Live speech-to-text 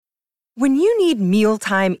When you need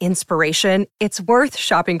mealtime inspiration, it's worth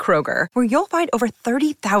shopping Kroger, where you'll find over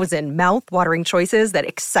 30,000 mouth-watering choices that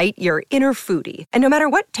excite your inner foodie. And no matter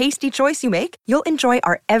what tasty choice you make, you'll enjoy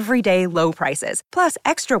our everyday low prices, plus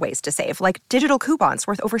extra ways to save, like digital coupons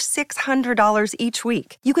worth over $600 each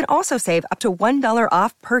week. You can also save up to $1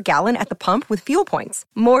 off per gallon at the pump with fuel points.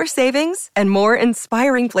 More savings and more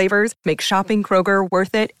inspiring flavors make shopping Kroger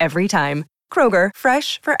worth it every time. Kroger,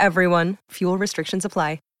 fresh for everyone. Fuel restrictions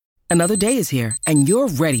apply. Another day is here, and you're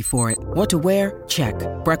ready for it. What to wear? Check.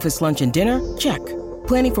 Breakfast, lunch, and dinner? Check.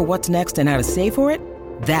 Planning for what's next and how to save for it?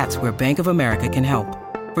 That's where Bank of America can help.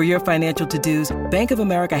 For your financial to-dos, Bank of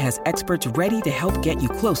America has experts ready to help get you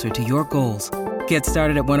closer to your goals. Get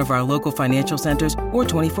started at one of our local financial centers or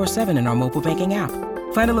 24/7 in our mobile banking app.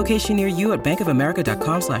 Find a location near you at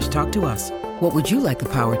bankofamerica.com/talktous. What would you like the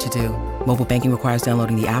power to do? Mobile banking requires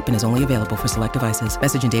downloading the app and is only available for select devices.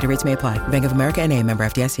 Message and data rates may apply. Bank of America N.A., member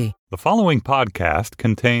FDIC. The following podcast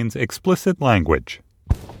contains explicit language.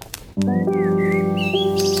 I'm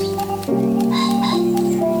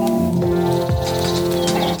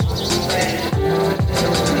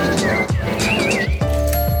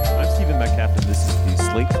Stephen Metcalf, and this is the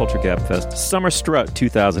Slate Culture Gabfest Summer Strut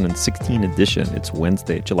 2016 edition. It's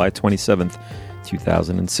Wednesday, July 27th,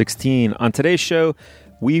 2016. On today's show,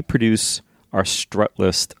 we produce our strut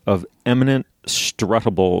list of eminent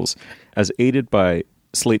struttables as aided by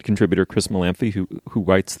Slate contributor Chris Molanphy, who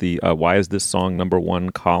writes the Why Is This Song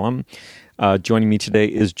 #1 column. Joining me today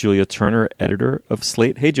is Julia Turner, editor of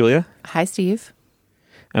Slate. Hey, Julia. Hi, Steve.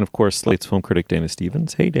 And, of course, Slate's film critic Dana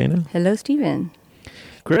Stevens. Hey, Dana. Hello, Stephen.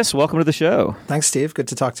 Chris, welcome to the show. Thanks, Steve. Good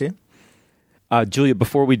to talk to you. Julia,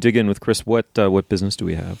 before we dig in with Chris, what business do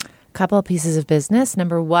we have? Couple of pieces of business.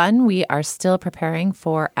 Number one, we are still preparing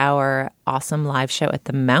for our awesome live show at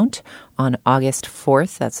the Mount on August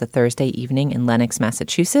 4th. That's a Thursday evening in Lenox,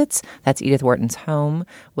 Massachusetts. That's Edith Wharton's home.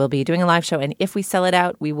 We'll be doing a live show, and if we sell it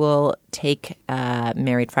out, we will take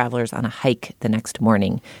married travelers on a hike the next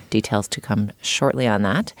morning. Details to come shortly on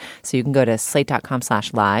that. So you can go to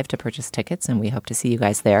slate.com/live to purchase tickets, and we hope to see you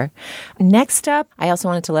guys there. Next up, I also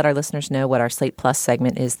wanted to let our listeners know what our Slate Plus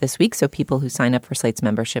segment is this week. So people who sign up for Slate's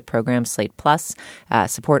membership program, Slate Plus,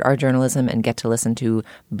 support our journalism and get to listen to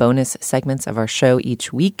bonus segments of our show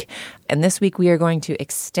each week. And this week we are going to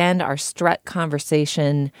extend our strut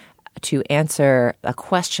conversation to answer a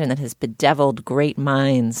question that has bedeviled great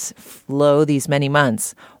minds lo these many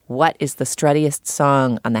months. What is the struttiest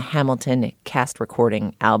song on the Hamilton cast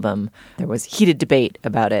recording album? There was heated debate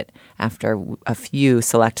about it after a few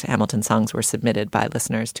select Hamilton songs were submitted by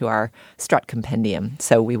listeners to our strut compendium.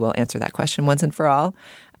 So we will answer that question once and for all.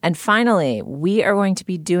 And finally, we are going to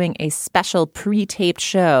be doing a special pre-taped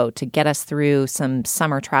show to get us through some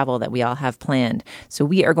summer travel that we all have planned. So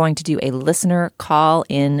we are going to do a listener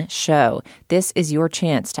call-in show. This is your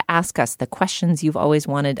chance to ask us the questions you've always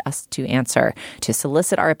wanted us to answer, to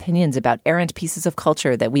solicit our opinions about errant pieces of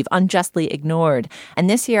culture that we've unjustly ignored. And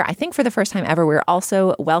this year, I think for the first time ever, we're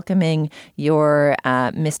also welcoming your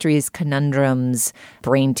mysteries, conundrums,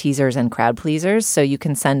 brain teasers, and crowd pleasers. So you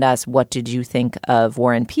can send us, what did you think of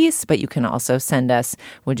War and Peace, but you can also send us,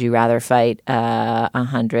 would you rather fight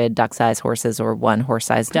 100 duck-sized horses or one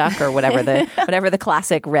horse-sized duck, or whatever the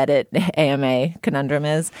classic Reddit AMA conundrum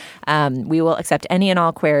is. We will accept any and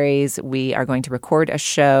all queries. We are going to record a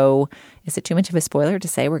show. Is it too much of a spoiler to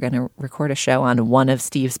say we're going to record a show on one of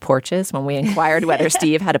Steve's porches? When we inquired whether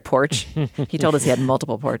Steve had a porch, he told us he had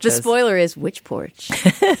multiple porches. The spoiler is which porch?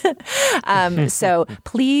 So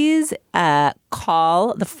please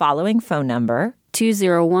call the following phone number.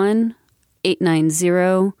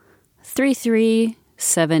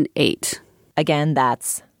 201-890-3378. Again,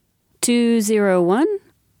 that's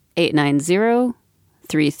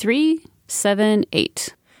 201-890-3378.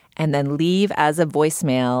 And then leave as a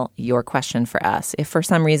voicemail your question for us. If for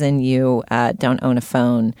some reason you don't own a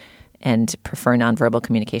phone and prefer nonverbal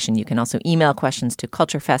communication, you can also email questions to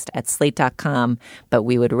culturefest@slate.com, but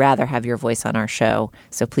we would rather have your voice on our show.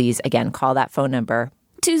 So please, again, call that phone number.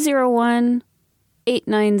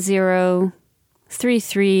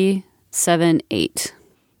 201-890-3378.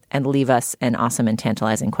 And leave us an awesome and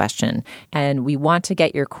tantalizing question. And we want to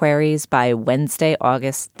get your queries by Wednesday,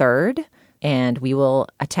 August 3rd. And we will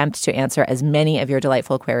attempt to answer as many of your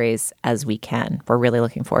delightful queries as we can. We're really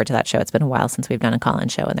looking forward to that show. It's been a while since we've done a call-in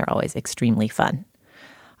show, and they're always extremely fun.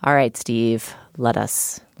 All right, Steve, let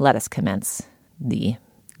us commence the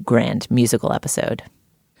grand musical episode.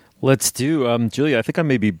 Let's do. Julia, I think I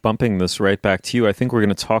may be bumping this right back to you. I think we're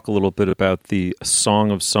going to talk a little bit about the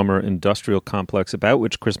Song of Summer industrial complex about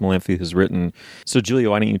which Chris Molanphy has written. So,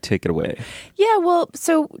 Julia, why don't you take it away? Yeah, well,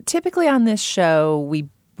 so typically on this show, we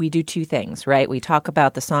we do two things, right? We talk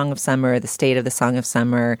about the Song of Summer, the state of the Song of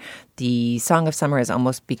Summer. The Song of Summer has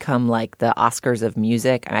almost become like the Oscars of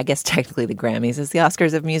music. I guess technically the Grammys is the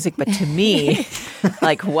Oscars of music, but to me,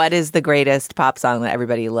 like what is the greatest pop song that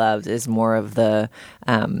everybody loves is more of the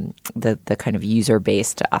kind of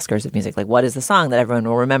user-based Oscars of music. Like what is the song that everyone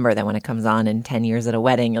will remember that when it comes on in 10 years at a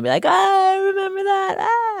wedding, you'll be like, I remember that.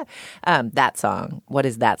 That song. What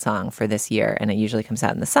is that song for this year? And it usually comes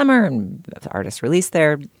out in the summer, and the artists release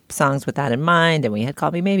their songs with that in mind. And we had Call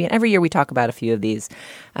Me Maybe. And every year we talk about a few of these.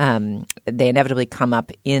 They inevitably come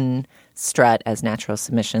up in Strut as natural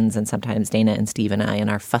submissions. And sometimes Dana and Steve and I, in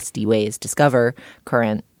our fusty ways, discover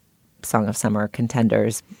current Song of Summer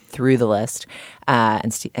contenders through the list.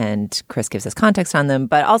 And Chris gives us context on them.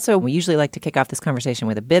 But also, we usually like to kick off this conversation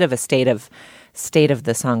with a bit of a state of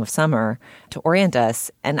the Song of Summer to orient us.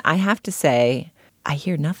 And I have to say, I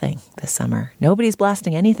hear nothing this summer. Nobody's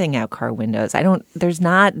blasting anything out car windows. There's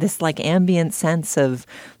not this like ambient sense of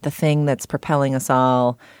the thing that's propelling us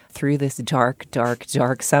all through this dark, dark,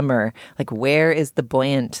 dark summer. Like, where is the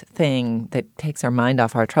buoyant thing that takes our mind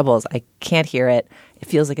off our troubles? I can't hear it. It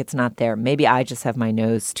feels like it's not there. Maybe I just have my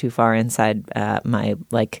nose too far inside my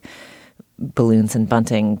like balloons and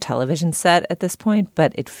bunting television set at this point,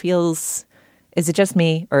 but it feels... Is it just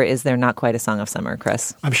me, or is there not quite a Song of Summer,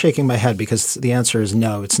 Chris? I'm shaking my head because the answer is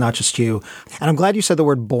no, it's not just you. And I'm glad you said the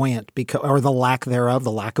word buoyant, or the lack thereof,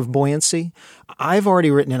 the lack of buoyancy. I've already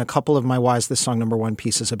written in a couple of my Why's This Song Number One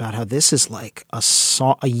pieces about how this is like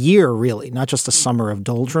a year, really, not just a summer of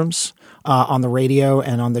doldrums on the radio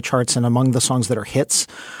and on the charts and among the songs that are hits.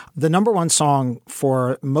 The number one song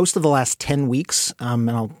for most of the last 10 weeks, and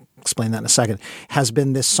I'll explain that in a second, has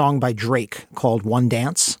been this song by Drake called One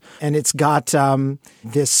Dance. And it's got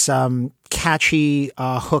this catchy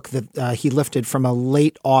hook that he lifted from a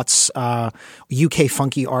late aughts UK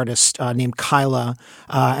funky artist named Kyla,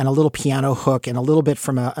 and a little piano hook and a little bit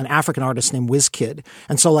from an African artist named Wizkid.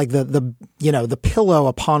 And so like the pillow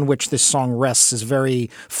upon which this song rests is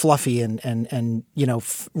very fluffy and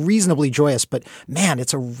reasonably joyous, but man,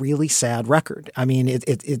 it's a really sad record. I mean,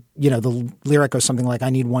 the lyric goes something like,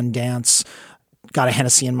 I need one dance, got a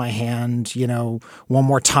Hennessy in my hand, one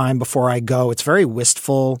more time before I go. It's very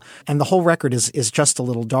wistful. And the whole record is just a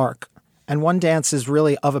little dark. And One Dance is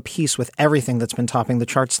really of a piece with everything that's been topping the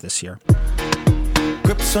charts this year.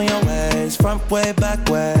 Grips on your ways, front way, back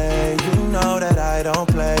way. You know that I don't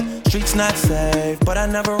play. Streets not safe, but I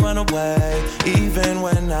never run away, even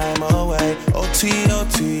when I'm away.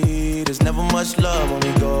 OT, there's never much love when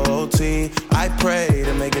we go OT. I pray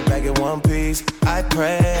to make it back in one piece. I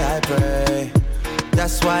pray.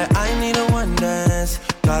 That's why I need a one dance.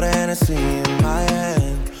 Got a Hennessy in my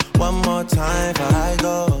hand. One more time before I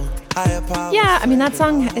go. Yeah, I mean, that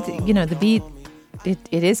song, the beat,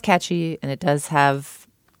 it is catchy and it does have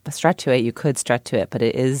a strut to it. You could strut to it, but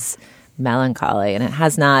it is melancholy, and I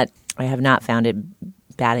have not found it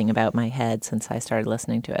batting about my head since I started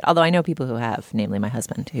listening to it. Although I know people who have, namely my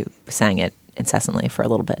husband, who sang it incessantly for a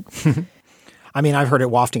little bit. I mean, I've heard it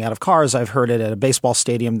wafting out of cars. I've heard it at a baseball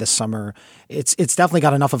stadium this summer. It's definitely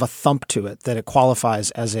got enough of a thump to it that it qualifies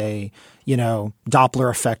as a, Doppler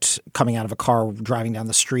effect coming out of a car driving down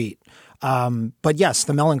the street. But yes,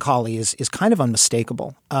 the melancholy is kind of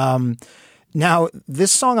unmistakable. Now,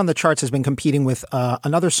 this song on the charts has been competing with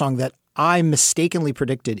another song that I mistakenly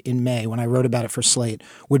predicted in May when I wrote about it for Slate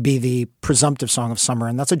would be the presumptive Song of Summer.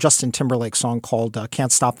 And that's a Justin Timberlake song called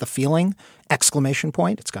Can't Stop the Feeling, ! It's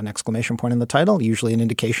got an exclamation point in the title, usually an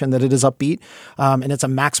indication that it is upbeat. And it's a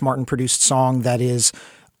Max Martin produced song that is,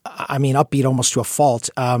 upbeat almost to a fault.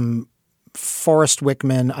 Forrest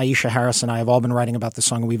Wickman, Aisha Harris, and I have all been writing about this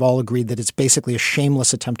song, and we've all agreed that it's basically a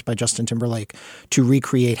shameless attempt by Justin Timberlake to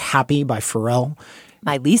recreate Happy by Pharrell.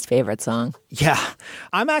 My least favorite song. Yeah.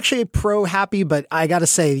 I'm actually pro Happy, but I got to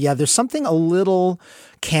say, there's something a little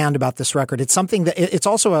canned about this record. It's something that it's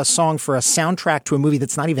also a song for a soundtrack to a movie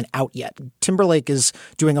that's not even out yet. Timberlake is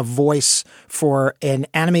doing a voice for an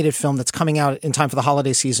animated film that's coming out in time for the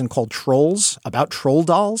holiday season called Trolls, about troll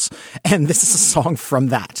dolls. And this is a song from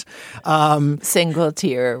that. Single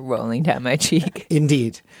tear rolling down my cheek.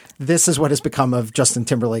 Indeed. This is what has become of Justin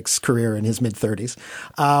Timberlake's career in his mid-30s.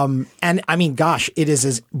 And I mean, gosh, it is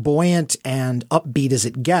as buoyant and upbeat as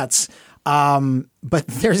it gets. But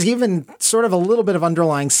there's even sort of a little bit of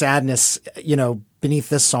underlying sadness, beneath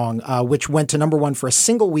this song, which went to number one for a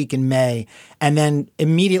single week in May and then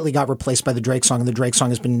immediately got replaced by the Drake song. And the Drake song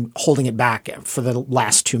has been holding it back for the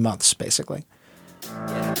last 2 months, basically.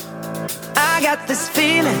 I got this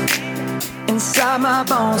feeling inside my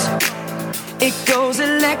bones. It goes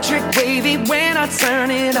electric wavy when I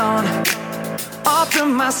turn it on. Off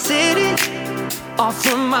from my city, off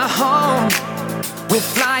from my home. We're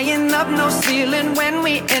flying up, no ceiling when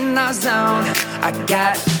we in our zone. I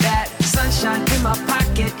got that sunshine in my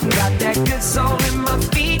pocket, got that good soul in my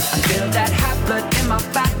feet. I feel that hot blood in my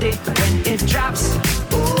body when it drops.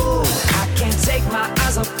 Ooh, I can't take my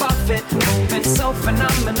eyes off of it, moving so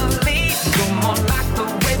phenomenally. You're more like the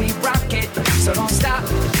way we rock it, so don't stop.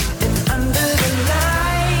 And under the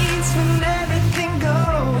lights when everything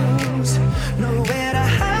goes, nowhere to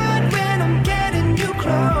hide when I'm getting you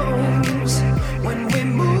close. When we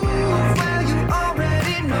move, well, you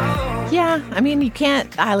already know. Yeah, I mean, you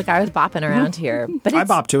can't. I was bopping around here, but I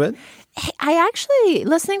bop to it. I actually,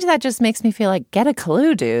 listening to that just makes me feel like, get a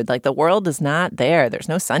clue, dude. Like, the world is not there. There's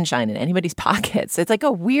no sunshine in anybody's pockets. It's like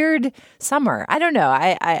a weird summer. I don't know.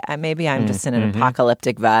 I maybe I'm just in an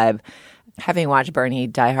apocalyptic vibe. Having watched Bernie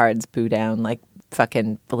Diehard's boo down like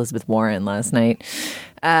fucking Elizabeth Warren last night.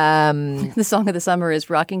 The song of the summer is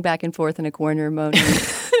rocking back and forth in a corner, moaning.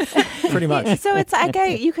 Pretty much. So it's like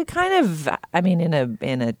you could kind of, I mean,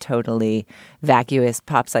 in a totally vacuous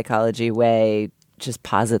pop psychology way, just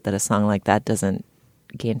posit that a song like that doesn't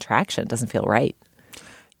gain traction, doesn't feel right.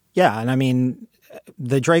 Yeah, and I mean,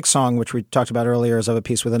 the Drake song, which we talked about earlier, is of a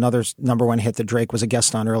piece with another number one hit that Drake was a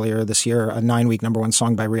guest on earlier this year, a 9-week number one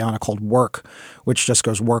song by Rihanna called Work, which just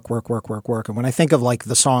goes work, work, work, work, work. And when I think of like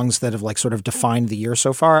the songs that have like sort of defined the year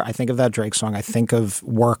so far, I think of that Drake song. I think of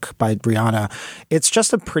Work by Rihanna. It's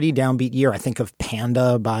just a pretty downbeat year. I think of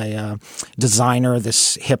Panda by Designer,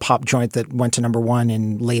 this hip hop joint that went to number one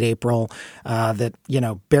in late April that, you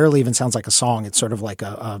know, barely even sounds like a song. It's sort of like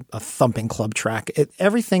a thumping club track.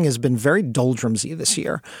 Everything has been very doldrumsy this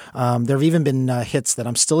year. There have even been hits that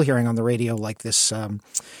I'm still hearing on the radio, like this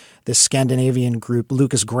Scandinavian group,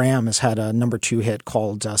 Lucas Graham, has had a number 2 hit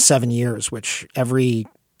called 7 Years, which every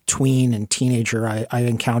tween and teenager I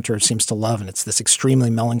encounter seems to love. And it's this extremely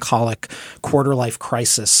melancholic quarter-life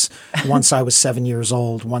crisis. Once I was 7 years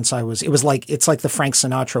old. It's like the Frank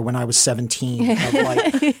Sinatra when I was 17 of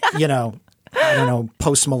like, you know, I don't know,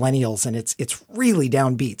 post-millennials, and it's really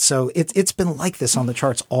downbeat. So it's been like this on the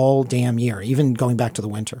charts all damn year, even going back to the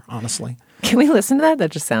winter, honestly. Can we listen to that?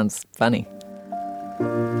 That just sounds funny.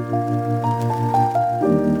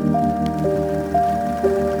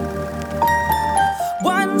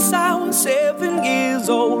 Once I was 7 years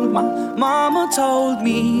old, my mama told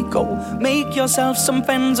me, go make yourself some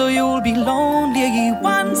friends or you'll be lonely.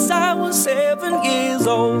 Once I was 7 years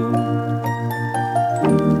old.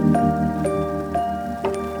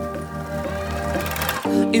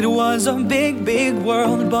 It was a big, big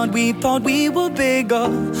world, but we thought we were bigger,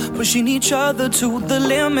 pushing each other to the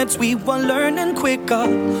limits. We were learning quicker.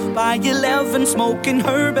 By 11, smoking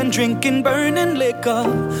herb and drinking burning liquor.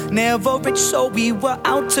 Never rich, so we were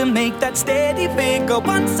out to make that steady figure.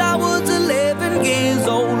 Once I was 11 years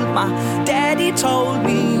old, my daddy told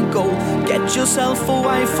me, go get yourself a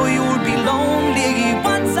wife or you'll be lonely.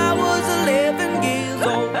 Once I was 11 years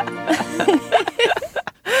old.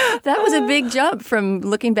 That was a big jump from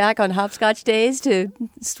looking back on hopscotch days to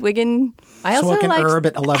swigging. I also Smoking liked herb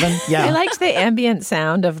at 11. Yeah. I liked the ambient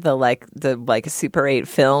sound of the Super 8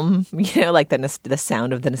 film. You know, like the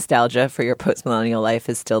sound of the nostalgia for your post-millennial life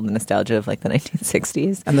is still the nostalgia of like the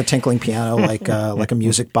 1960s. And the tinkling piano, like a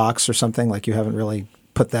music box or something. Like you haven't really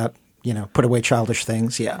put away childish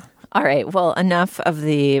things. Yeah. All right. Well, enough of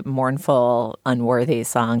the mournful, unworthy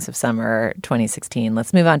songs of summer 2016.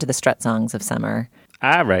 Let's move on to the strut songs of summer.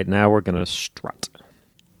 All right, now we're going to strut.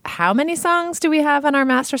 How many songs do we have on our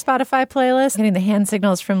master Spotify playlist? Getting the hand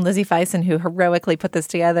signals from Lizzie Feisen, who heroically put this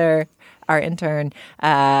together, our intern,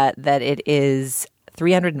 that it is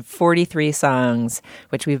 343 songs,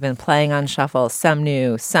 which we've been playing on shuffle, some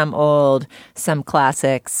new, some old, some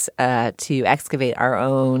classics, to excavate our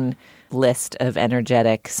own list of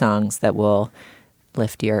energetic songs that will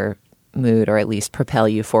lift your mood or at least propel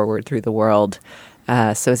you forward through the world.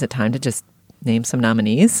 So is it time to just name some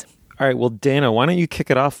nominees? All right. Well, Dana, why don't you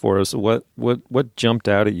kick it off for us? What jumped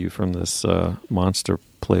out at you from this monster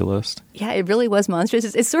playlist? Yeah, it really was monstrous.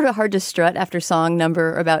 It's sort of hard to strut after song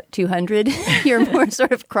number about 200. You're more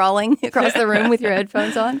sort of crawling across the room with your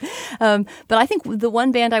headphones on. But I think the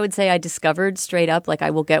one band I would say I discovered straight up, like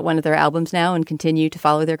I will get one of their albums now and continue to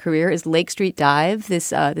follow their career, is Lake Street Dive,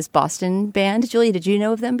 this Boston band. Julia, did you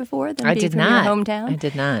know of them before? I did not. Your hometown? I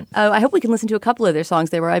did not. I hope we can listen to a couple of their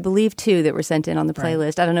songs. There were, I believe, 2 that were sent in on the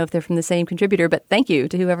playlist. Right. I don't know if they're from the same contributor, but thank you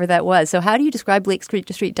to whoever that was. So how do you describe Lake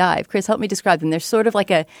Street Dive? Chris, help me describe them. They're sort of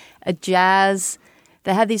like a jazz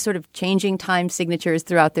that have these sort of changing time signatures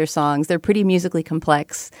throughout their songs. They're pretty musically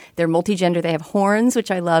complex. They're multi-gender. They have horns, which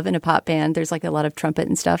I love in a pop band. There's like a lot of trumpet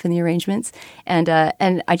and stuff in the arrangements. And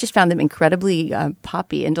I just found them incredibly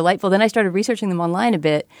poppy and delightful. Then I started researching them online a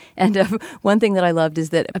bit. And one thing that I loved is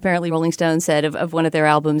that apparently Rolling Stone said of one of their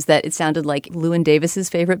albums that it sounded like Llewyn Davis's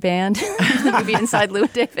favorite band, the movie Inside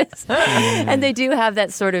Llewyn Davis. And they do have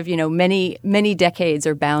that sort of, many decades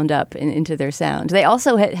are bound up into their sound. They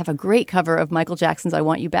also have a great cover of Michael Jackson's I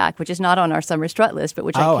Want You Back, which is not on our Summer Strut list, but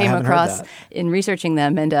which I came across in researching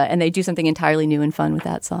them. And they do something entirely new and fun with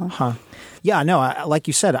that song. Huh. Yeah, no, like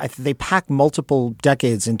you said, they pack multiple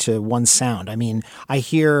decades into one sound. I mean, I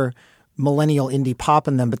hear millennial indie pop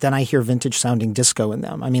in them, but then I hear vintage sounding disco in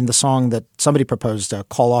them. I mean, the song that somebody proposed,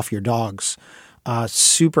 Call Off Your Dogs,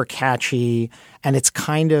 super catchy, and it's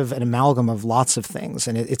kind of an amalgam of lots of things.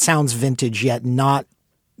 And it sounds vintage, yet not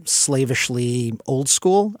slavishly old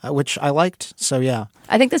school, which I liked. So, yeah.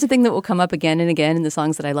 I think that's a thing that will come up again and again in the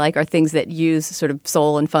songs that I like are things that use sort of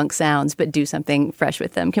soul and funk sounds, but do something fresh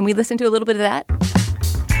with them. Can we listen to a little bit of that?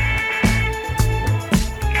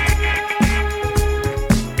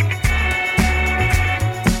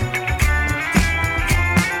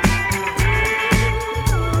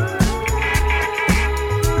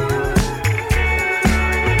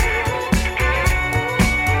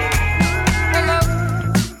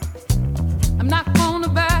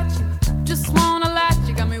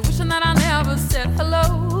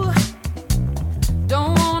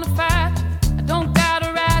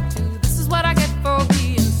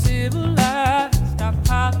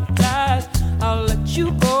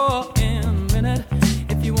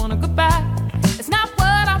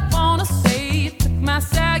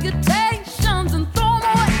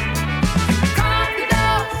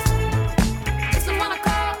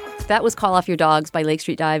 That was Call Off Your Dogs by Lake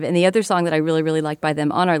Street Dive. And the other song that I really, really liked by them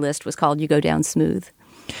on our list was called You Go Down Smooth.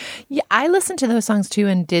 Yeah, I listened to those songs too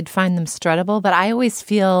and did find them struttable, but I always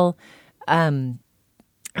feel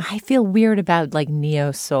weird about like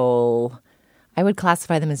neo soul. I would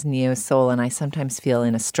classify them as neo soul, and I sometimes feel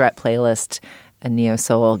in a strut playlist a neo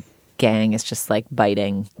soul gang is just like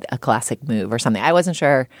biting a classic move or something. I wasn't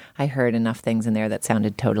sure I heard enough things in there that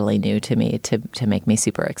sounded totally new to me to make me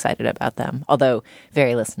super excited about them. Although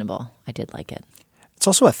very listenable. I did like it. It's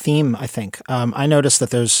also a theme, I think. I noticed that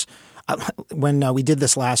there's when we did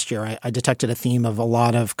this last year, I detected a theme of a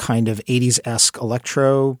lot of kind of 80s-esque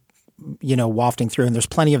electro, wafting through. And there's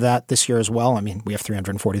plenty of that this year as well. I mean, we have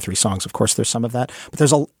 343 songs. Of course, there's some of that. But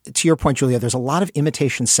to your point, Julia, there's a lot of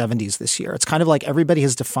imitation 70s this year. It's kind of like everybody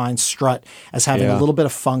has defined strut as having a little bit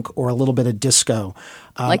of funk or a little bit of disco.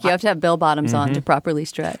 Like you have to have bell bottoms on to properly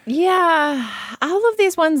strut. Yeah. All of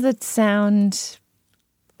these ones that sound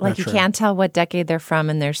like retro. You can't tell what decade they're from,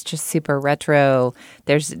 and there's just super retro.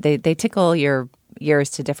 They tickle your ears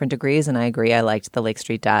to different degrees, and I agree. I liked the Lake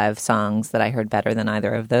Street Dive songs that I heard better than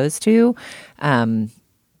either of those two.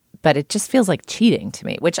 But it just feels like cheating to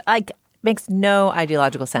me, which makes no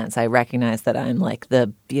ideological sense. I recognize that I'm like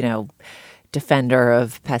the, defender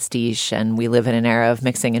of pastiche, and we live in an era of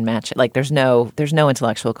mixing and matching. Like there's no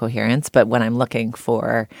intellectual coherence, but when I'm looking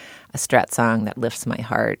for a strut song that lifts my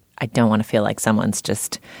heart, I don't want to feel like someone's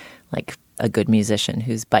just like a good musician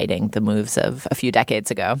who's biting the moves of a few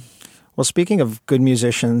decades ago. Well, speaking of good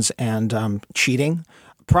musicians and cheating,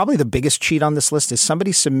 probably the biggest cheat on this list is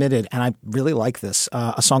somebody submitted, and I really like this,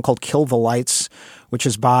 a song called Kill the Lights, which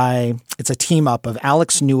is it's a team up of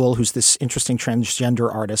Alex Newell, who's this interesting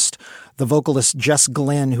transgender artist, the vocalist Jess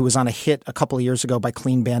Glynn, who was on a hit a couple of years ago by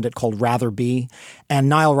Clean Bandit called Rather Be, and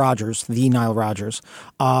Nile Rodgers, the Nile Rodgers.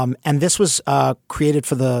 And this was created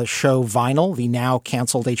for the show Vinyl, the now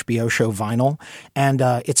canceled HBO show Vinyl. And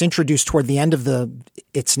it's introduced toward the end of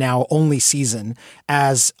its now only season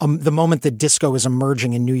as the moment that disco is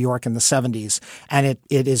emerging in New York in the 70s. And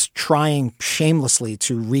it is trying shamelessly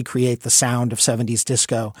to recreate the sound of 70s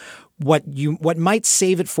disco. What might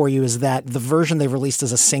save it for you is that the version they released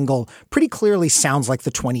as a single pretty clearly sounds like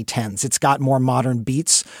the 2010s. It's got more modern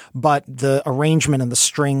beats, but the arrangement and the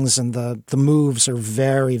strings and the moves are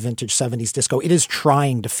very vintage 70s disco. It is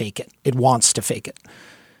trying to fake it. It wants to fake it.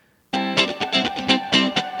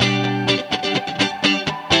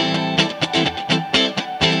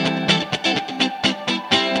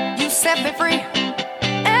 You set me free.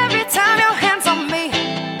 Every time your hands on me,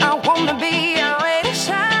 I wanna be your way to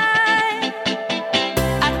shine.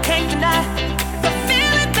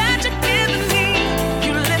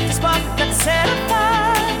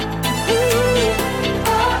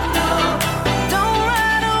 Don't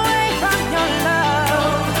run away from your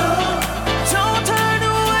love. Don't turn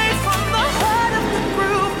away.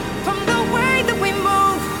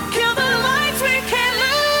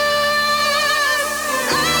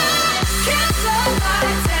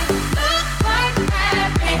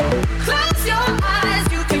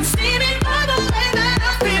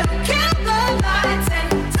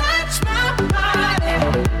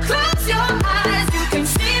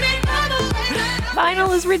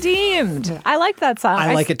 was redeemed. I like that song.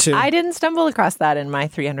 I like it too. I didn't stumble across that in my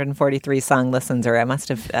 343 song listens, or I must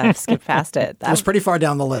have skipped past it. It was pretty far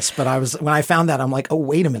down the list, but when I found that, I'm like, oh,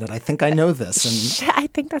 wait a minute, I think I know this. And I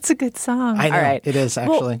think that's a good song. I know, all right. it is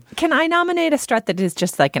actually. Well, can I nominate a strut that is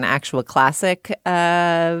just like an actual classic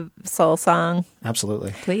soul song?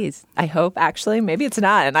 Absolutely. Please. I hope, actually. Maybe it's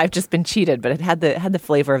not, and I've just been cheated, but it had the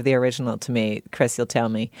flavor of the original to me. Chris, you'll tell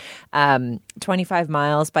me. 25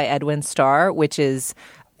 Miles by Edwin Starr, which is...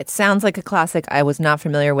 It sounds like a classic. I was not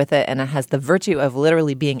familiar with it, and it has the virtue of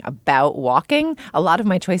literally being about walking. A lot of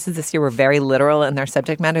my choices this year were very literal in their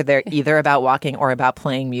subject matter. They're either about walking or about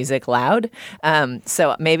playing music loud.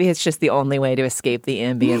 So maybe it's just the only way to escape the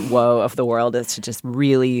ambient woe of the world is to just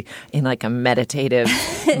really, in like a meditative,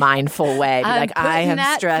 mindful way, be like, I am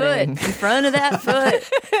strutting. Foot in front of that foot.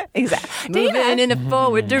 Exactly. Moving in a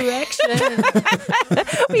forward direction.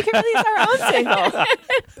 We can release our own single.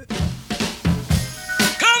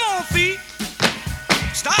 Come on, feet.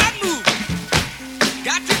 Start moving.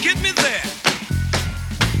 Got to get me there.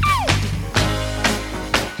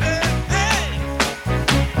 Hey, hey.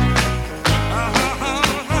 Yeah.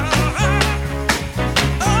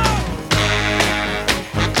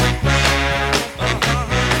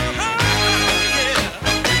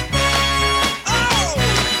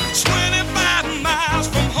 25 miles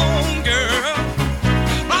from home, girl.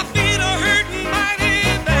 My feet are hurting mighty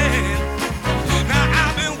bad. Now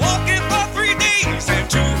I've been walking for 3 days and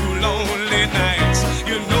 2 lonely nights.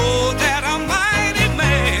 You know that I'm mighty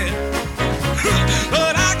mad.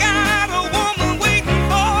 But I got a woman waiting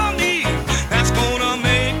for me that's gonna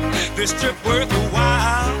make this trip worth a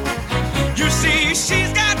while. You see,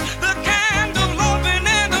 she's got the kind of loving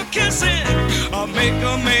and a kissing make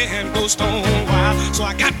a man go stone wild. So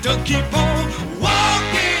I got to keep on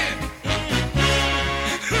walking.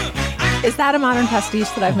 Is that a modern pastiche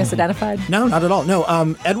that I've misidentified? No, not at all. No,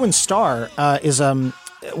 Edwin Starr is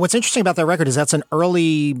what's interesting about that record is that's an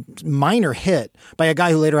early minor hit by a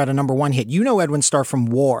guy who later had a #1 hit. You know Edwin Starr from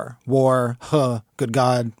War. War, good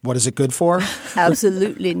God, what is it good for?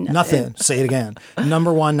 Absolutely nothing. Nothing. Say it again. #1,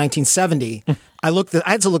 1970. I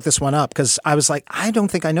had to look this one up because I was like, I don't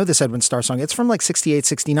think I know this Edwin Starr song. It's from like 68,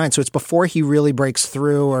 69. So it's before he really breaks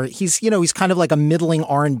through, or he's kind of like a middling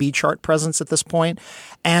R&B chart presence at this point.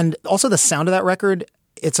 And also the sound of that record,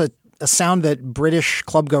 it's a sound that British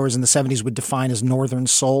clubgoers in the 70s would define as Northern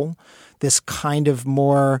Soul. This kind of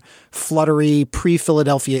more fluttery,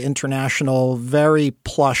 pre-Philadelphia International, very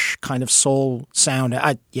plush kind of soul sound.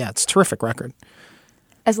 It's a terrific record.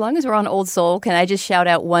 As long as we're on old soul, can I just shout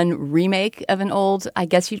out one remake of an old, I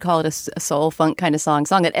guess you'd call it a soul funk kind of song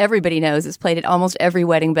that everybody knows. It's played at almost every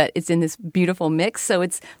wedding, but it's in this beautiful mix. So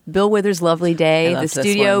it's Bill Withers' Lovely Day, the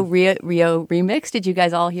studio Rio remix. Did you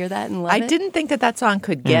guys all hear that and love it? I didn't think that song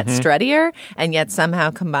could get struttier, and yet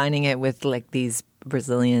somehow combining it with like these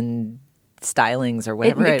Brazilian stylings or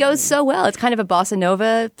whatever. It goes so well. It's kind of a bossa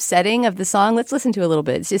nova setting of the song. Let's listen to a little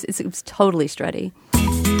bit. It's totally strutty.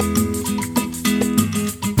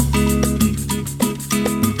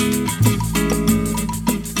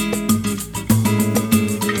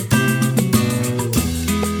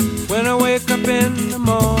 When I wake up in the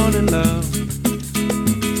morning, love,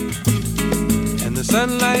 and the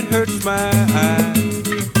sunlight hurts my eyes,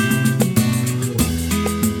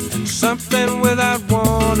 and something without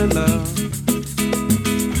warning, love,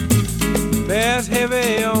 bears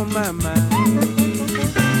heavy on my mind.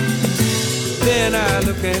 Then I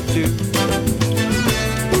look at you,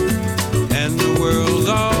 and the world's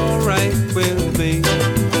all right with me.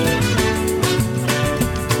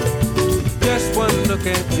 Just one look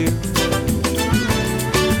at you,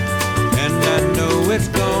 and I know it's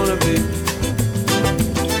gonna be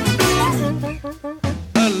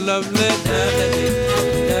a lovely day.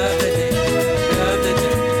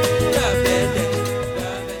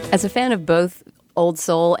 As a fan of both old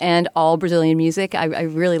soul and all Brazilian music, I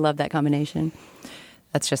really love that combination.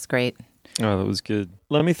 That's just great. Oh, that was good.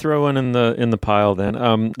 Let me throw one in the pile then.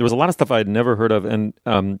 There was a lot of stuff I'd never heard of and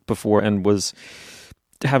before, and was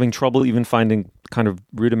having trouble even finding kind of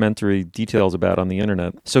rudimentary details about on the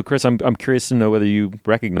internet. So, Chris, I'm curious to know whether you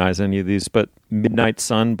recognize any of these, but Midnight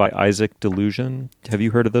Sun by Isaac Delusion. Have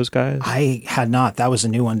you heard of those guys? I had not. That was a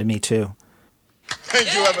new one to me, too.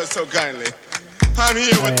 Thank you ever so kindly. I'm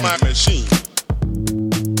here with my machine.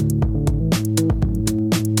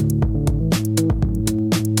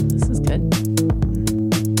 This is good.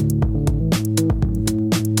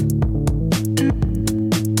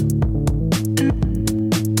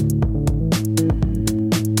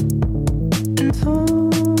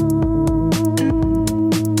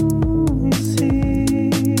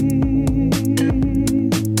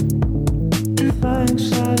 Find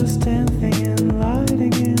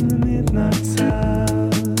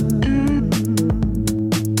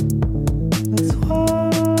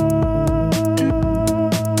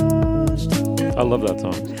I love that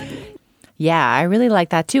song. Yeah, I really like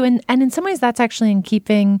that too. And in some ways that's actually in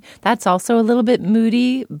keeping, that's also a little bit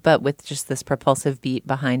moody, but with just this propulsive beat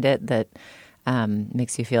behind it that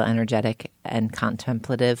makes you feel energetic and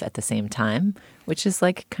contemplative at the same time, which is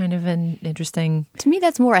like kind of an interesting... To me,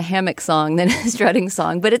 that's more a hammock song than a strutting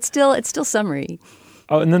song, but it's still summery.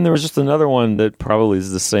 Oh, and then there was just another one that probably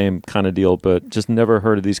is the same kind of deal, but just never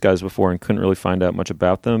heard of these guys before and couldn't really find out much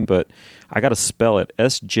about them. But I got to spell it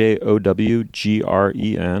Sjowgren.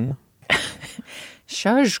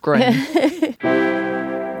 Sjowgren.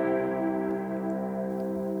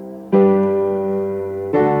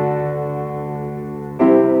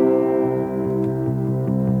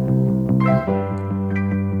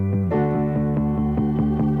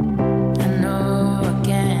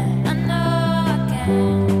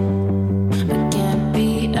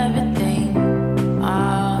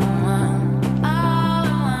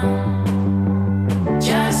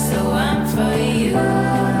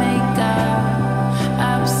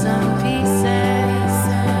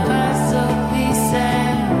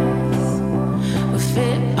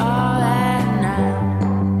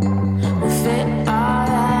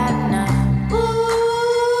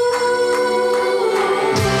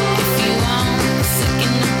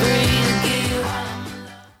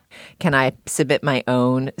 Can I submit my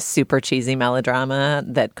own super cheesy melodrama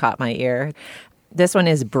that caught my ear? This one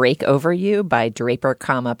is Break Over You by Draper,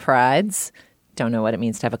 Prides. Don't know what it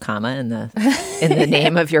means to have a comma in the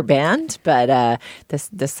name of your band, but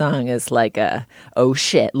this song is like a oh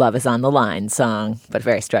shit, love is on the line song, but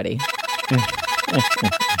very strutty.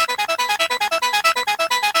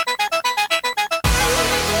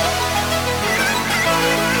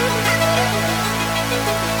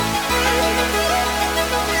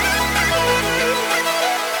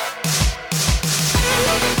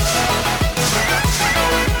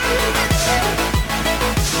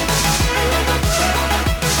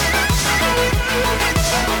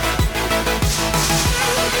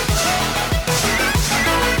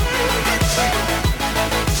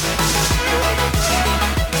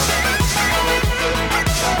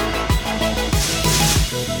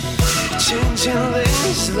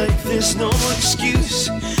 Like there's no excuse,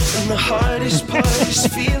 and the hardest part is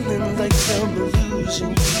feeling like I'm losing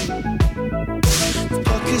you. The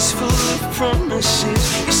book is full of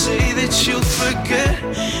promises. You say that you'll forget,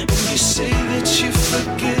 and you say that you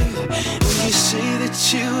forgive, and you say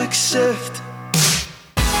that you accept.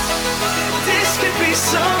 This could be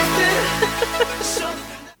something.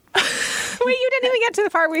 Wait, you didn't even get to the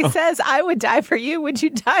part where he says, I would die for you. Would you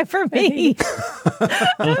die for me?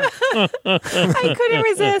 I couldn't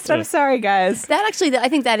resist. I'm sorry, guys. That actually, I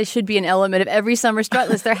think that should be an element of every summer strut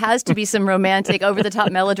list. There has to be some romantic,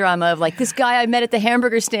 over-the-top melodrama of like, this guy I met at the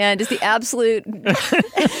hamburger stand is the absolute,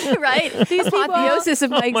 right? These apotheosis of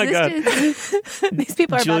my existence. These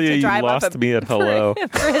people are Julia, about to drive you off lost me at hello.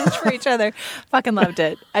 bridge for each other. Fucking loved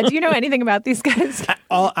it. Do you know anything about these guys?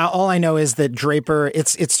 All I know is that Draper,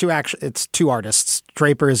 it's two artists.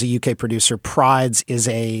 Draper is a UK producer. Prides is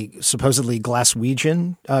a supposedly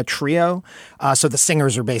Glaswegian trio. So the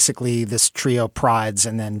singers are basically this trio, Prides,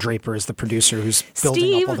 and then Draper is the producer who's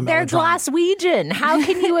building up all the they're melodrama. Glaswegian. How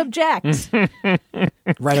can you object?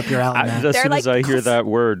 Right up your alley, man. As soon as I hear that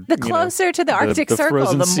word. The closer to the Arctic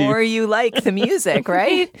Circle, the more you like the music,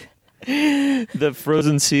 right? The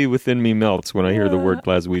frozen sea within me melts when I hear the word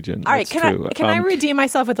Glaswegian. All right, can I redeem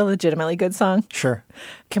myself with a legitimately good song? Sure.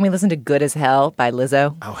 Can we listen to Good as Hell by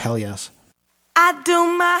Lizzo? Oh, hell yes. I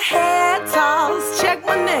do my hair toss, check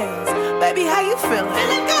my nails. Baby, how you feeling?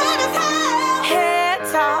 Feeling good as hell. Hair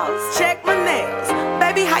toss, check my nails.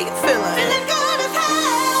 Baby, how you feeling? Feeling good as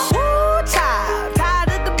hell. Woo, child, tired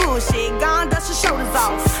of the bullshit. Gone, dust your shoulders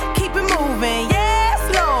off. Keep it moving, yes,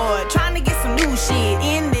 Lord. Trying to get some new shit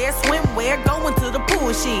in there. Swimwear, going to the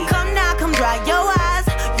pool shit. Come now, come dry your eyes.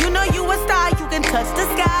 You know you a star, you can touch the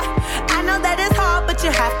sky. I know that it's hard, but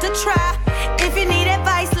you have to try. If you need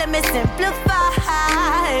advice, let me simplify.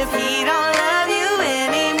 If he don't love you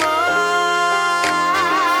anymore,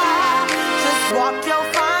 just walk your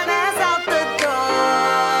fine ass out the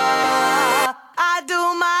door. I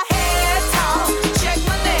do my hair talk, check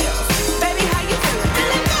my nails. Baby, how you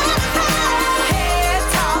feeling? Hair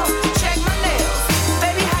talk, check my nails.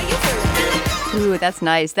 Baby, how you feeling? Ooh, that's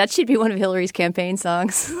nice. That should be one of Hillary's campaign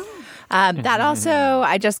songs. That also,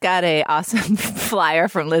 I just got a awesome flyer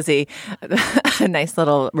from Lizzie a nice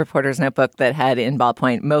little reporter's notebook that had in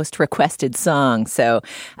ballpoint most requested song. So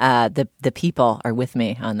the people are with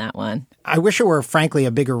me on that one. I wish it were, frankly,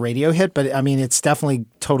 a bigger radio hit, but I mean, it's definitely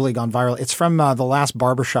totally gone viral. It's from the last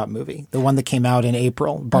Barbershop movie, the one that came out in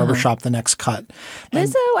April, Barbershop: The Next Cut.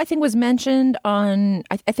 Lizzo, I think, was mentioned on,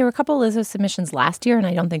 there were a couple of Lizzo submissions last year, and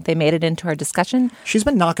I don't think they made it into our discussion. She's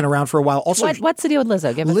been knocking around for a while. Also, what's the deal with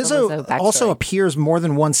Lizzo? Give us the Lizzo backstory. Also appears more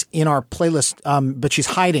than once in our playlist, but she's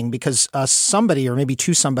hiding because somebody, or maybe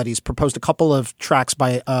two somebodies, proposed a couple of tracks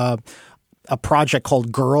by a project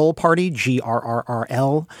called Girl Party,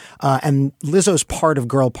 GRRRL, and Lizzo's part of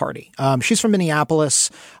Girl Party. She's from Minneapolis.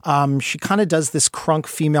 She kind of does this crunk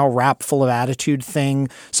female rap full of attitude thing.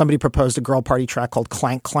 Somebody proposed a Girl Party track called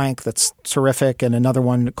Clank Clank that's terrific, and another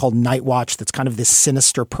one called Night Watch that's kind of this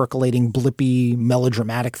sinister, percolating, blippy,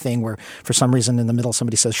 melodramatic thing where for some reason in the middle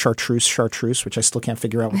somebody says chartreuse, chartreuse, which I still can't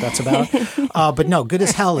figure out what that's about. But no, Good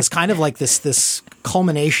as Hell is kind of like this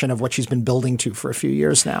culmination of what she's been building to for a few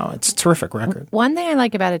years now. It's a terrific record. One thing I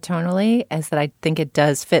like about it tonally is that I think it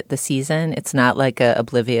does fit the season. It's not like a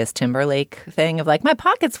oblivious Timberlake thing of like, my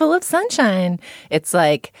pocket's full of sunshine. It's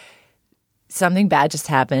like something bad just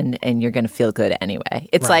happened and you're going to feel good anyway.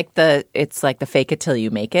 It's Right. like the fake it till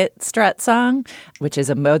you make it strut song, which is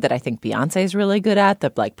a mode that I think Beyonce is really good at,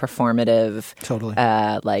 the like performative, Totally.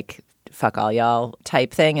 like fuck all y'all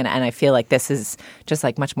type thing. And I feel like this is just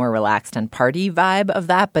like much more relaxed and party vibe of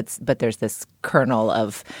that. But there's this kernel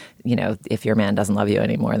of, you know, if your man doesn't love you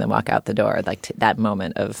anymore, then walk out the door. Like that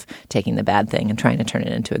moment of taking the bad thing and trying to turn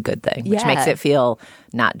it into a good thing, which makes it feel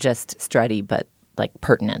not just strutty, but like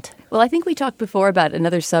pertinent. Well, I think we talked before about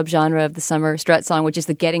another subgenre of the summer strut song, which is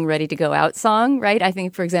the getting ready to go out song, right? I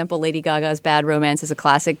think, for example, Lady Gaga's Bad Romance is a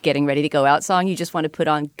classic getting ready to go out song. You just want to put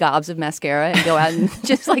on gobs of mascara and go out and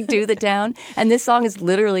just like do the town. And this song is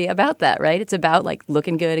literally about that, right? It's about like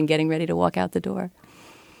looking good and getting ready to walk out the door.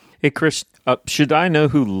 Hey, Chris, should I know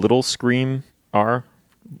who Little Scream are?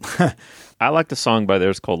 I like the song by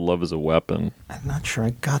theirs called Love is a Weapon. I'm not sure I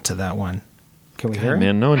got to that one. Can we hear it?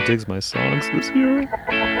 Man, no one digs my songs this year.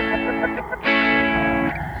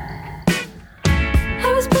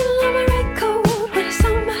 I was putting on my raincoat when I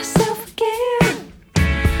saw myself again.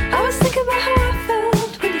 I was thinking about how I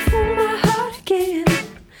felt when you fooled my heart again.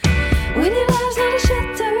 When your life's not a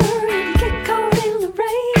shelter and you get caught in the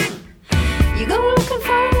rain, you go looking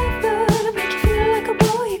for a river to make you feel like a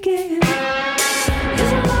boy again.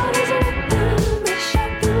 'Cause our love is a weapon, but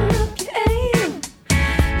sharpen up your aim.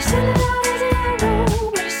 You send it out as an arrow,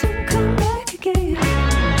 but it soon come back again. You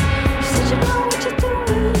said you know what you're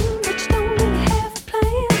doing, but you don't really have a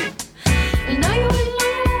plan. And now you're waiting on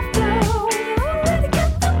your left door when you already got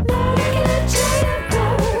the man. Looking at your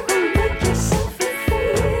work, gonna make yourself feel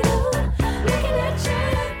freedom. Looking at your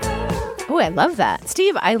work. Oh, I love that.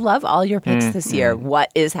 Steve, I love all your picks this year.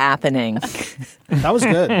 What is happening? That was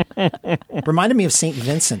good. Reminded me of St.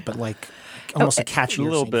 Vincent, but like almost a catchier a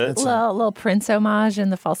little St. bit. Vincent. little Prince homage in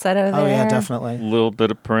the falsetto there. Oh, yeah, definitely. A little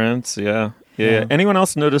bit of Prince, yeah. Anyone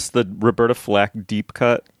else notice the Roberta Flack deep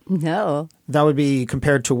cut? No. That would be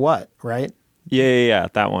compared to what, right? Yeah,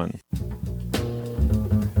 that one.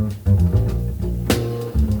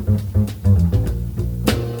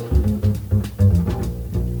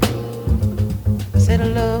 Said I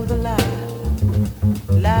love the lie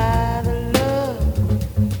the love,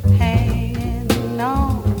 hanging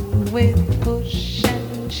on with push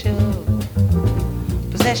and shove.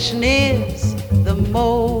 Possession is the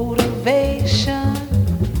motivation,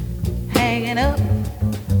 hanging up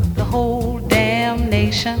the whole damn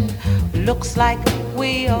nation. Looks like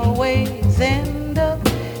we always end up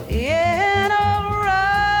in a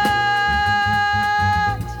rut,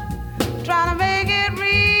 trying to make it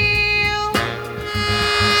real.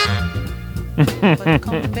 But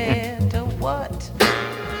compared to what?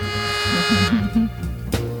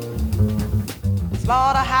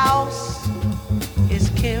 Slaughterhouse is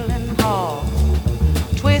killing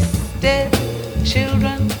hogs. Twisted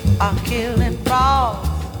children are killing frogs.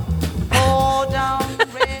 Pour down the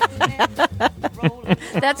redneck, rolling.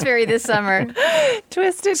 That's very this summer.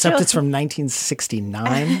 Twisted Except children. it's from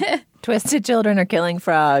 1969. Twisted Children Are Killing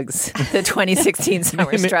Frogs, the 2016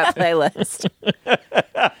 Summer Strut playlist.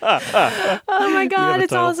 Oh my God,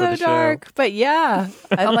 it's all so dark. But yeah.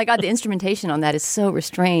 Oh my God, the instrumentation on that is so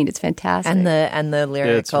restrained. It's fantastic. And the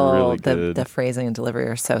lyrical, really good. the phrasing and delivery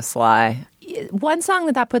are so sly. One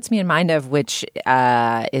song that puts me in mind of, which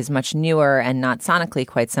is much newer and not sonically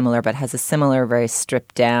quite similar, but has a similar, very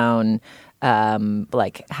stripped down,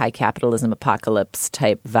 like high capitalism apocalypse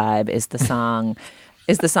type vibe, is the song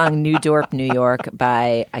is the song New Dorp, New York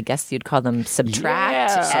by, I guess you'd call them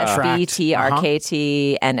Subtract,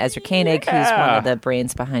 SBTRKT, and Ezra Koenig, who's one of the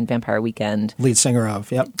brains behind Vampire Weekend. Lead singer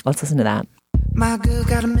of, yep. Let's listen to that. My girl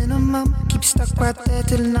got a minimum. Keep stuck right there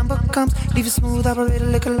till the number comes. Leave it smooth, operator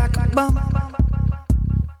looking like a bum.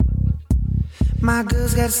 My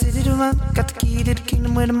girl's got a city to run. Got the key to the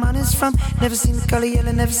kingdom where the money's from. Never seen the color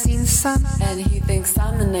yellow, never seen the sun. And he thinks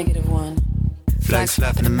I'm the negative one. Flags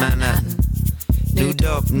flapping in Manhattan. New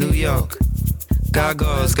Dope, New York.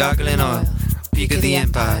 Gargoyles gargling oil. Peak of the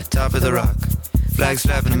empire, top of the rock. Flags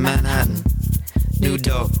flapping in Manhattan. New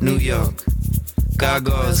Dope, New York.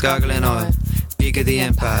 Gargoyles gargling oil. Peak of the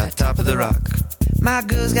empire, top of the rock. My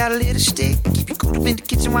girl's got a little stick. Keep you cool up in the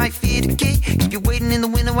kitchen while you feed the cake. Keep you waiting in the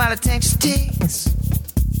window while the tank just ticks.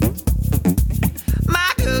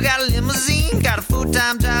 My girl got a limousine. Got a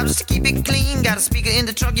full-time job just to keep it clean. Got a speaker in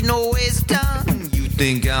the trunk, you know ways it's done. You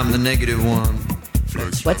think I'm the negative one.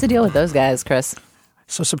 What's the deal with those guys, Chris?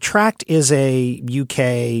 So Subtract is a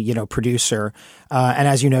UK, producer. And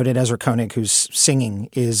as you noted, Ezra Koenig, who's singing,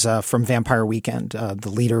 is from Vampire Weekend, the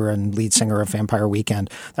leader and lead singer of Vampire Weekend.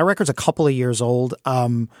 That record's a couple of years old.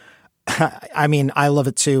 I mean, I love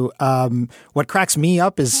it too. What cracks me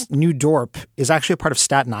up is New Dorp is actually a part of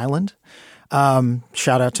Staten Island.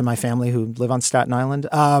 Shout out to my family who live on Staten Island.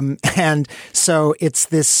 And so it's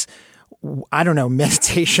this, I don't know,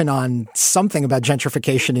 meditation on something about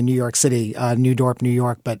gentrification in New York City, New Dorp, New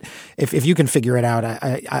York. But if you can figure it out,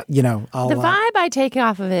 I'll. The vibe I take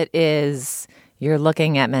off of it is you're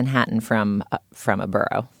looking at Manhattan from a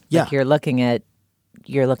borough. Yeah, like you're looking at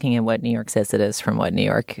what New York says it is from what New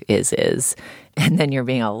York is, and then you're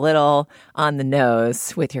being a little on the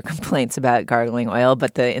nose with your complaints about gargling oil.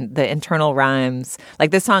 But the internal rhymes,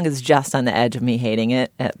 like this song, is just on the edge of me hating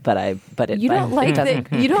it. You don't like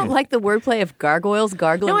the wordplay of gargoyles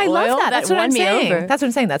gargling oil. No, I love that. That's what I'm saying. Over. That's what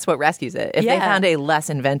I'm saying. That's what rescues it. If they found a less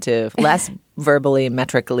inventive, less verbally,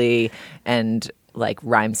 metrically, and like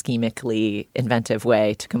rhyme schemically inventive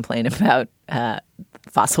way to complain about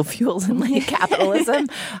fossil fuels and like capitalism,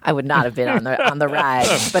 I would not have been on the ride.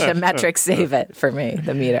 But the metrics save it for me,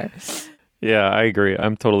 the meter. Yeah, I agree.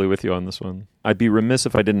 I'm totally with you on this one. I'd be remiss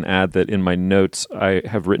if I didn't add that in my notes I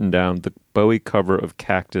have written down the Bowie cover of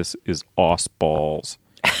Cactus is Oss Balls.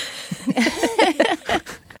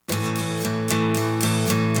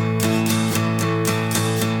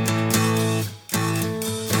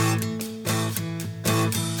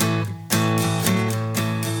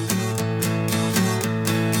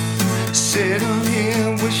 Sitting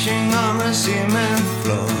here wishing on the cement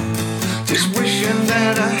floor, just wishing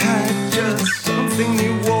that I had just something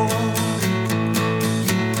you wore.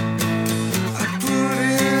 I put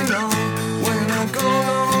it on when I go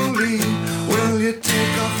lonely. Will you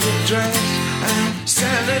take off your dress and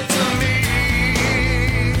send it to me?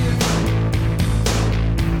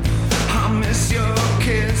 I miss your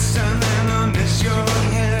kiss and then I miss your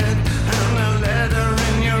head, and the letter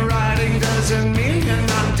in your writing doesn't mean you're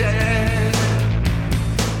not dead.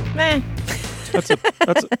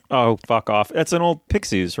 Oh, fuck off. That's an old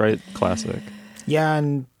Pixies, right? Classic. Yeah,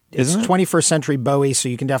 and it's 21st century Bowie, so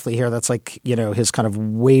you can definitely hear that's like, his kind of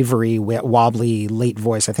wavery, wobbly late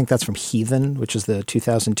voice. I think that's from Heathen, which is the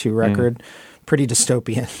 2002 record. Pretty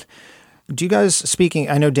dystopian. Do you guys,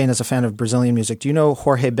 I know Dana's a fan of Brazilian music. Do you know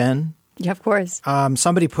Jorge Ben? Yeah, of course.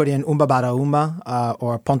 Somebody put in Umba Bara Uma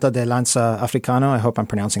or Ponta de Lança Africano. I hope I'm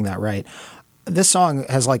pronouncing that right. This song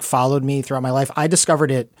has followed me throughout my life. I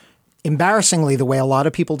discovered it embarrassingly the way a lot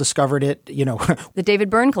of people discovered it, The David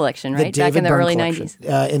Byrne collection, right? Back in the early 90s.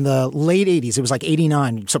 In the late 80s. It was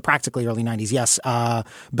 89, so practically early 90s. Yes.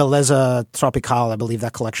 Beleza Tropical, I believe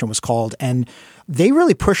that collection was called. And they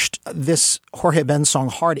really pushed this Jorge Ben song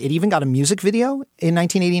hard. It even got a music video in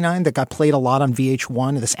 1989 that got played a lot on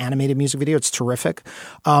VH1, this animated music video. It's terrific.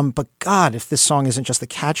 But God, if this song isn't just the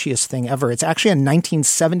catchiest thing ever. It's actually a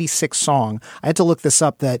 1976 song. I had to look this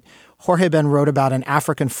up, that Jorge Ben wrote about an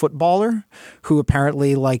African footballer who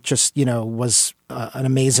apparently was an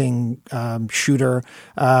amazing shooter,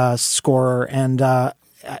 scorer. And,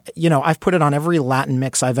 I've put it on every Latin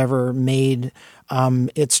mix I've ever made.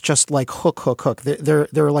 It's just like hook. There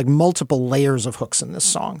are multiple layers of hooks in this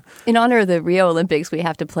song. In honor of the Rio Olympics, we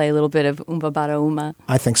have to play a little bit of Umba Bara Uma.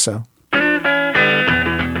 I think so.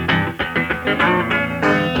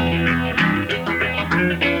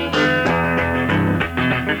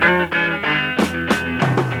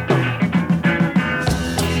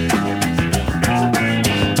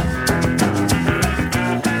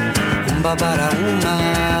 Umba bara uma,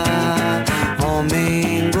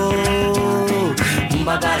 homengo.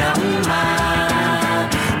 Umba bara uma,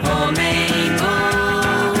 homengo.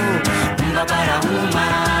 Umba bara uma,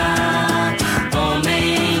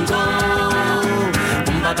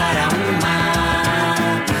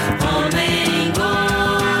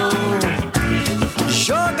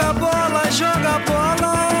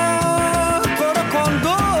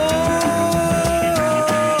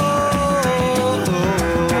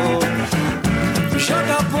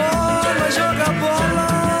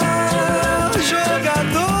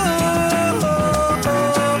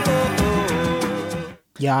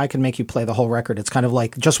 Yeah, I can make you play the whole record. It's kind of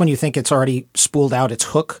like just when you think it's already spooled out its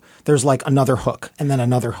hook, there's like another hook and then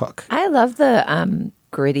another hook. I love the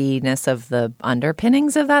grittiness of the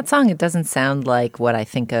underpinnings of that song. It doesn't sound like what I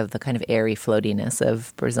think of the kind of airy floatiness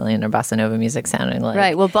of Brazilian or bossa nova music sounding like.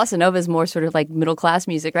 Right. Well, bossa nova is more sort of like middle class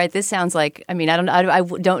music, right? This sounds like, I mean, I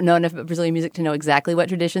don't know enough about Brazilian music to know exactly what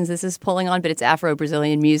traditions this is pulling on, but it's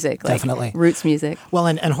Afro-Brazilian music, like Definitely. Roots music. Well,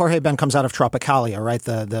 and Jorge Ben comes out of Tropicalia, right?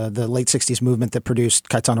 The late 60s movement that produced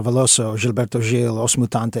Caetano Veloso, Gilberto Gil, Os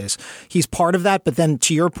Mutantes. He's part of that, but then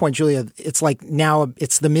to your point, Julia, it's like now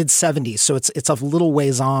it's the mid 70s, so it's a little ways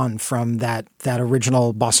on from that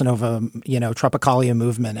original bossa nova, Tropicalia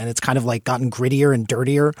movement, and it's kind of like gotten grittier and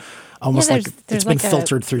dirtier, almost like it's been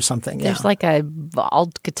filtered through something. There's like a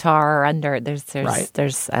alt guitar under. There's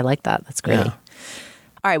I like that. That's great. Yeah.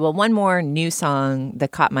 All right. Well, one more new song that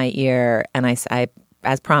caught my ear, and I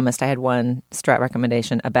as promised, I had one strut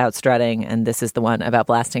recommendation about strutting, and this is the one about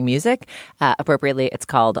blasting music. Appropriately, it's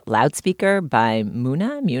called Loudspeaker by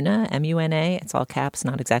Muna, M-U-N-A. It's all caps,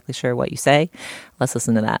 not exactly sure what you say. Let's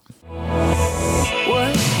listen to that.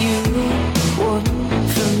 What you want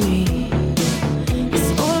from me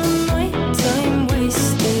is all my time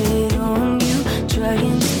wasted on you,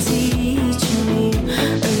 trying to teach me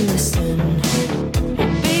a lesson.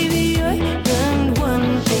 Baby, I learned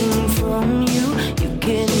one thing from you. You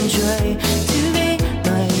can try to be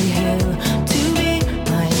my hell, to be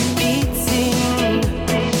my beating,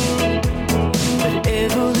 but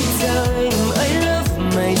every time I love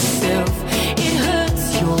myself, it hurts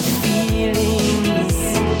your feelings.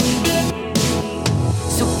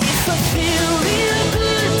 So if I feel real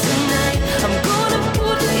good tonight, I'm gonna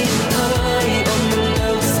put it high on the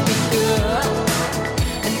loudspeaker.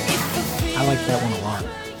 And if I feel I like that one a lot.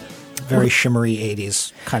 Very shimmery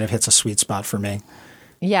 80s, kind of hits a sweet spot for me.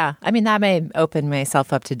 Yeah. I mean, that may open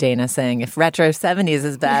myself up to Dana saying, if retro 70s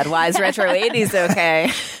is bad, why is retro 80s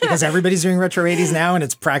okay? Because everybody's doing retro 80s now, and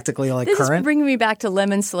it's practically like This is current. bringing me back to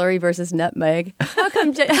lemon slurry versus nutmeg. How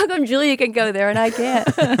come Julia can go there and I can't?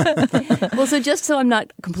 Well, so just so I'm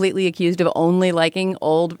not completely accused of only liking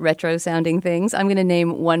old retro sounding things, I'm going to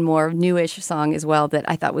name one more newish song as well that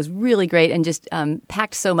I thought was really great and just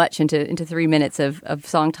packed so much into 3 minutes of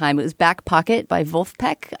song time. It was Back Pocket by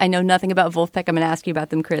Wolfpack. I know nothing about Wolfpack. I'm going to ask you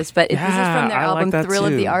about them, Chris, but this is from their I like album that Thrill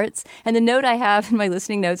of too. the Arts. And the note I have in my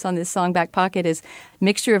listening notes on this song Back Pocket is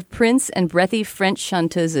mixture of Prince and breathy French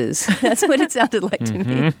chanteuses. That's what it sounded like to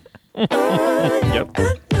me. Yep.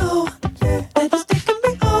 it's taken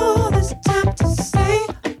me all this time to say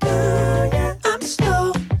I'm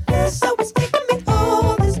slow, so it's taken me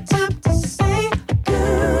all this time to say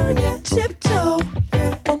tiptoe,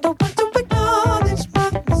 and I want to acknowledge my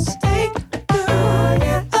mistake. Uh-oh, in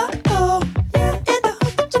the hope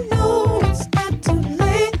that you know it's not too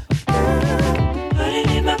late. Put it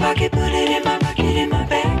in my pocket, put it in my pocket, in my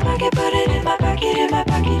back pocket, put it in my pocket, in my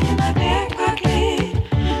pocket, in my back pocket.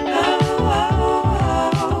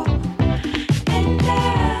 Oh, and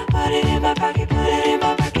I put it in my pocket, put it in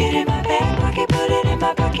my pocket, in my back pocket, put it in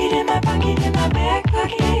my pocket, in my pocket, in my back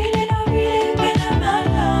pocket, and I read it when I'm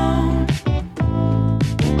alone.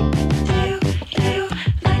 Do you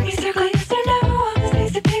like me circle yes or no on this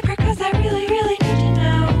piece of paper? 'Cause I really, really need to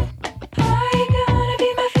know. Are you gonna be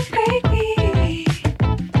my 5th grade week?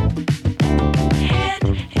 Hand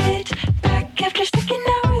it back after second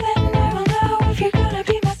hour, then I will know if you're gonna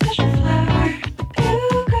be my special flower.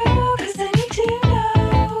 Ooh, girl, 'cause I need to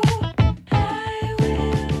know. I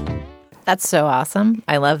will. That's so awesome.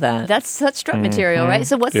 I love that. That's such strut material, right?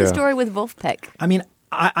 So what's the Yeah. story with Wolfpack? I mean,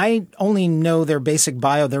 I only know their basic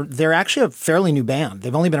bio. They're actually a fairly new band.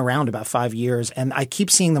 They've only been around about 5 years, and I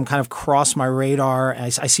keep seeing them kind of cross my radar. I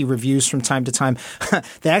see reviews from time to time.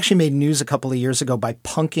 They actually made news a couple of years ago by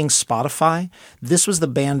punking Spotify. This was the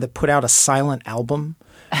band that put out a silent album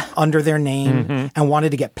under their name and wanted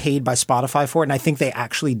to get paid by Spotify for it. And I think they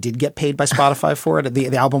actually did get paid by Spotify for it.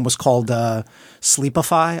 The album was called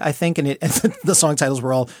Sleepify, I think, and the song titles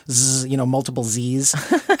were all multiple Z's,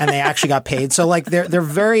 and they actually got paid. So like they're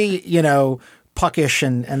very puckish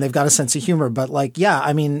and they've got a sense of humor. But like, yeah,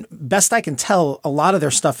 I mean, best I can tell, a lot of their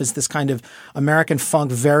stuff is this kind of American funk,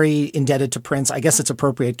 very indebted to Prince. I guess it's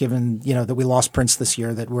appropriate given, that we lost Prince this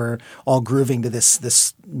year, that we're all grooving to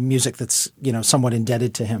this music that's, somewhat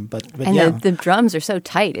indebted to him. But And yeah. the drums are so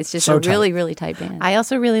tight. It's just So a really, tight. really tight band. I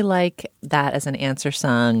also really like that as an answer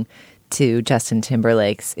song to Justin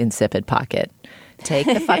Timberlake's Insipid Pocket. Take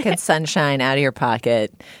the fucking sunshine out of your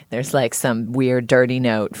pocket. There's like some weird dirty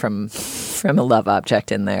note from a love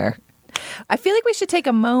object in there. I feel like we should take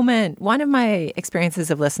a moment. One of my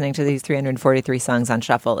experiences of listening to these 343 songs on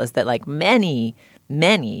shuffle is that like many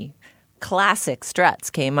classic struts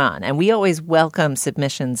came on, and we always welcome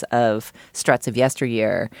submissions of struts of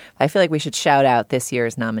yesteryear. I feel like we should shout out this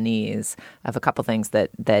year's nominees of a couple things that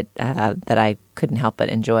I couldn't help but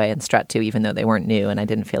enjoy and strut to, even though they weren't new, and I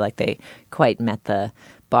didn't feel like they quite met the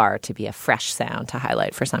bar to be a fresh sound to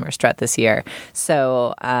highlight for Summer Strut this year.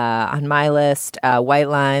 So on my list, White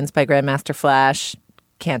Lines by Grandmaster Flash.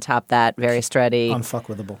 Can't top that. Very strutty.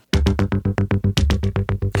 Unfuckwittable.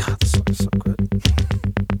 God, this song is so good.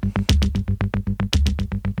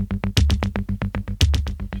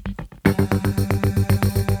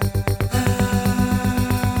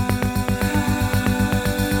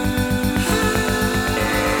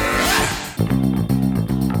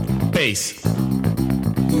 Bass.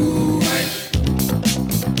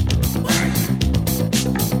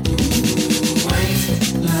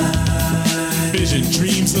 Vision,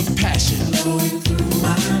 dreams of passion.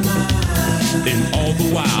 And all the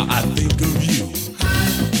while I think of you.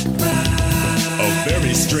 A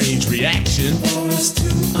very strange reaction.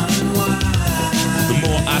 The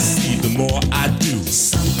more I see, the more I do.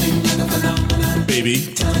 Something like a phenomenon.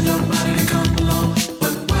 Baby. Telling your body to come along.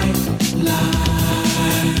 But white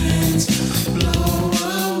lines blow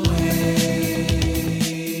away.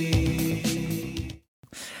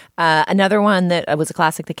 Another one that was a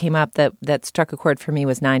classic that came up that struck a chord for me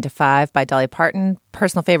was 9 to 5 by Dolly Parton.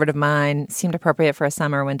 Personal favorite of mine. Seemed appropriate for a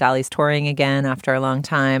summer when Dolly's touring again after a long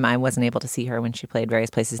time. I wasn't able to see her when she played various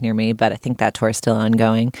places near me, but I think that tour is still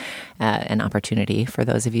ongoing. An opportunity for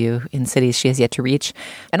those of you in cities she has yet to reach.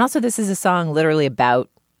 And also this is a song literally about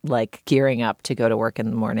like gearing up to go to work in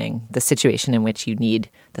the morning, the situation in which you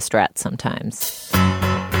need the strut sometimes.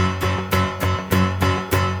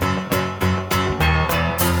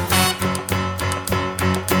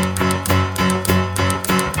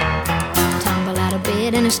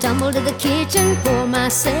 And I stumble to the kitchen, pour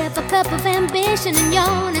myself a cup of ambition and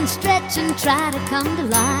yawn and stretch and try to come to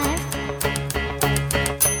life.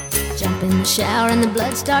 Jump in the shower and the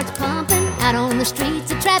blood starts pumping. Out on the streets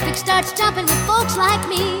the traffic starts jumping with folks like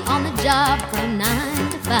me on the job from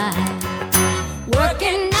 9 to 5.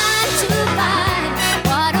 Working 9 to 5,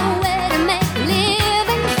 what a way to make a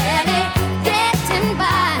living. Barely getting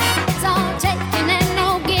by, it's all taking and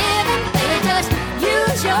no giving. They just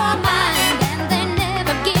use your mind.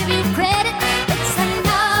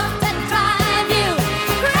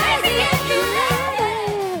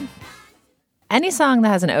 Any song that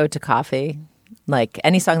has an ode to coffee, like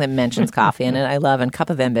any song that mentions coffee in it, I love. And Cup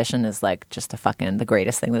of Ambition is like just the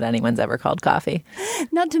greatest thing that anyone's ever called coffee.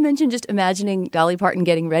 Not to mention just imagining Dolly Parton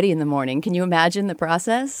getting ready in the morning. Can you imagine the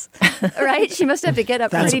process? Right? She must have to get up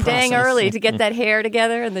pretty dang early to get that hair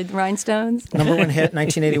together and the rhinestones. Number one hit,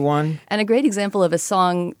 1981. And a great example of a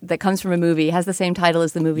song that comes from a movie, has the same title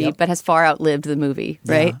as the movie, but has far outlived the movie,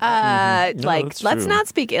 right? Yeah. Let's not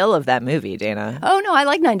speak ill of that movie, Dana. Oh, no, I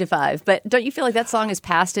like 9 to 5. But don't you feel like that song is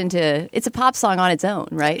passed into, it's a pop song on its own,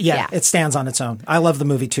 right? Yeah, it stands on its own. I love the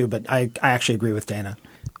movie too, but I actually agree with Dana.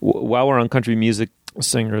 While we're on country music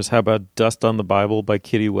singers, how about Dust on the Bible by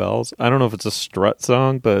Kitty Wells? I don't know if it's a strut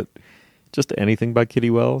song, but just anything by Kitty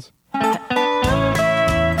Wells. Dust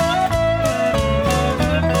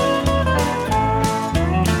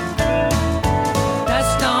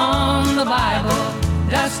on the Bible,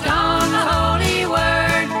 dust on the holy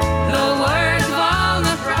word, the words of all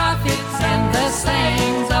the prophets and the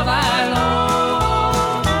sayings of our Lord.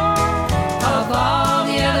 Of all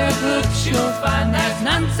the other books you'll find there's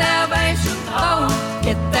none salvation. Oh,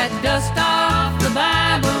 get that dust off the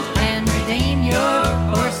Bible and redeem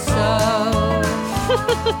your soul.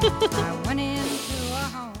 I went into a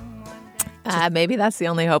home one day. Maybe that's the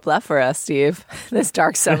only hope left for us, Steve, this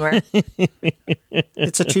dark summer.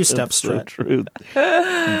 It's a two-step strut. So true.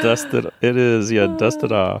 Dust it. It is. Yeah, dust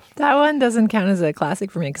it off. That one doesn't count as a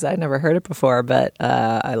classic for me because I'd never heard it before, but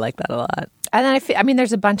I like that a lot. And then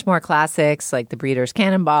there's a bunch more classics like The Breeders'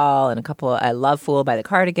 Cannonball and a couple. I love Fool by the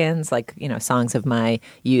Cardigans, like, you know, songs of my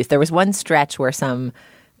youth. There was one stretch where some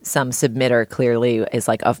submitter clearly is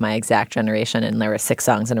like of my exact generation, and there were 6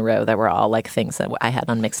 songs in a row that were all like things that I had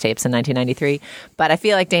on mixtapes in 1993. But I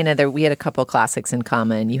feel like, Dana, we had a couple classics in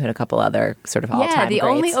common. You had a couple other sort of all-time Yeah, the greats.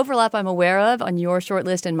 only overlap I'm aware of on your short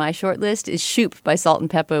list and my short list is Shoop by Salt and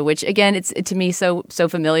Pepper, which again, it's to me so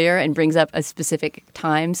familiar and brings up a specific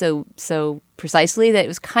time so precisely that it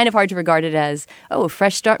was kind of hard to regard it as, oh,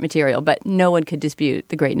 fresh start material, but no one could dispute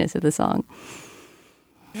the greatness of the song.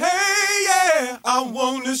 Hey, yeah, I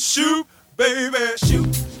wanna shoot, baby, shoot.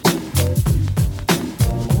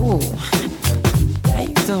 Ooh, how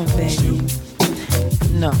you doing, baby?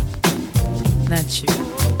 No, not you.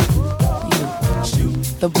 You,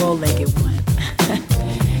 the bow-legged one.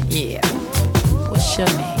 Yeah. What's your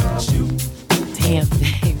name? Damn,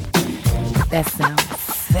 baby. That sounds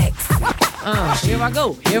sexy. Here I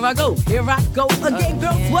go again,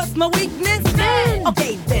 girls. What's my weakness?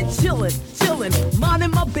 Okay, then chillin',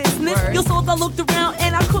 minding my business. Your souls, I looked around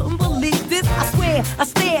and I couldn't believe this. I swear, I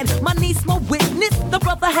stand, my niece, my witness. The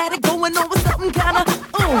brother had it going on with something kinda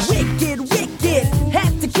wicked.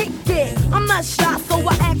 Had to kick it. I'm not shy, so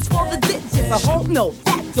I asked for the digits. I hope no,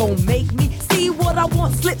 that don't make me see what I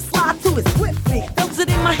want. Slip, slide to it swiftly. Felt it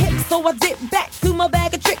in my hips, so I dip back to my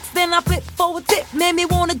bag of tricks. Then I flip for a tip, made me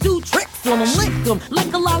wanna do tricks on them, lick them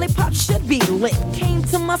like a lollipop should be lit. Came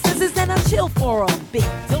to my senses and I chill for a bit.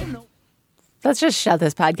 Don't know. Let's just shut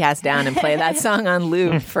this podcast down and play that song on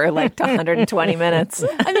loop for like 120 minutes.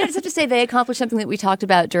 I mean, I just have to say they accomplished something that we talked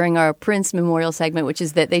about during our Prince Memorial segment, which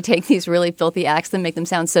is that they take these really filthy acts and make them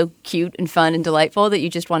sound so cute and fun and delightful that you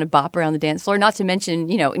just want to bop around the dance floor, not to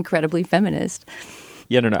mention, incredibly feminist.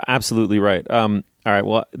 Yeah, no, absolutely right. All right,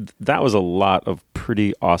 well, that was a lot of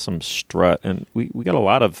pretty awesome strut, and we got a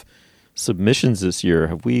lot of submissions this year.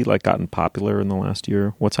 Have we gotten popular in the last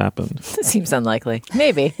year? What's happened? Seems unlikely.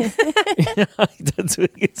 Maybe. That's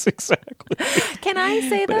it's exactly. Can I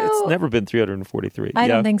say But though? it's never been 343. I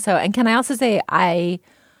don't think so. And can I also say I'm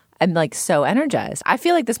so energized. I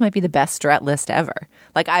feel like this might be the best strut list ever.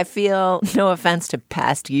 I feel, no offense to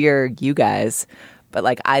past year you guys,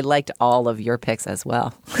 but I liked all of your picks as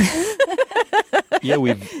well. Yeah,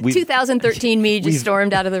 we've 2013 me just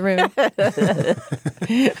stormed out of the room.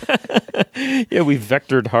 Yeah, we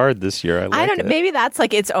vectored hard this year. I don't know. Maybe that's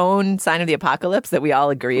its own sign of the apocalypse that we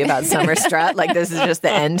all agree about summer strut. This is just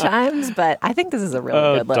the end times. But I think this is a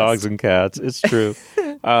really good list. Dogs and cats. It's true.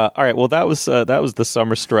 All right. Well, that was the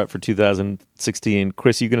summer strut for 2016.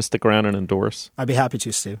 Chris, you going to stick around and endorse? I'd be happy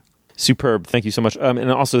to, Steve. Superb. Thank you so much.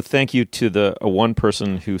 And also thank you to the one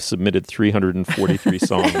person who submitted 343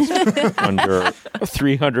 songs under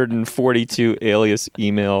 342 alias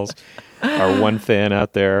emails. Our one fan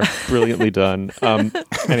out there. Brilliantly done.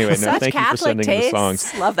 Anyway, Such thank Catholic you for sending tastes. the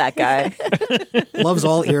songs. Love that guy. Loves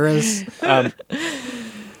all eras.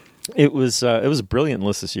 It was a brilliant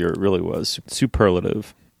list this year. It really was.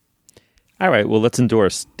 Superlative. All right. Well, let's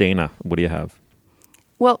endorse. Dana, what do you have?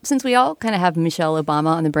 Well, since we all kind of have Michelle Obama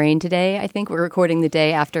on the brain today, I think we're recording the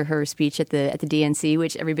day after her speech at the DNC,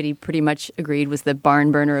 which everybody pretty much agreed was the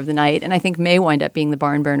barn burner of the night, and I think may wind up being the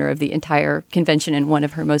barn burner of the entire convention and one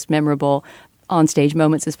of her most memorable on-stage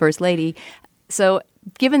moments as First Lady. So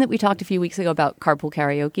given that we talked a few weeks ago about Carpool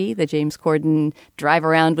Karaoke, the James Corden drive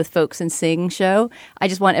around with folks and sing show, I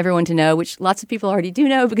just want everyone to know, which lots of people already do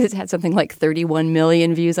know because it had something like 31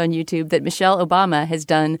 million views on YouTube, that Michelle Obama has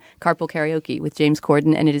done Carpool Karaoke with James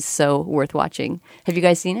Corden, and it is so worth watching. Have you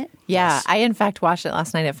guys seen it? Yeah, Yes. I in fact watched it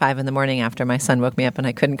last night at 5 a.m. after my son woke me up and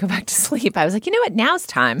I couldn't go back to sleep. I was like, you know what? Now's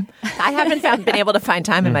time. I haven't been able to find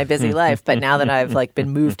time in my busy life, but now that I've been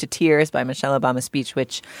moved to tears by Michelle Obama's speech,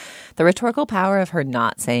 which the rhetorical power of her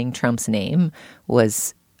not saying Trump's name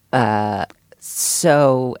was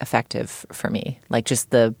so effective for me.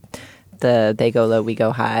 Just the they go low, we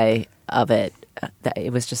go high of it.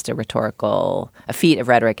 It was just a feat of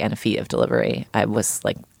rhetoric and a feat of delivery. I was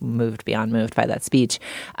moved beyond moved by that speech.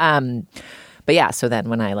 But yeah, so then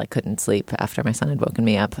when I couldn't sleep after my son had woken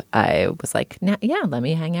me up, I was like, yeah, let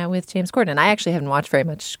me hang out with James Corden. And I actually haven't watched very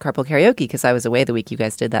much Carpool Karaoke because I was away the week you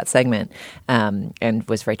guys did that segment, and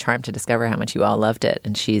was very charmed to discover how much you all loved it.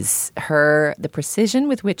 And the precision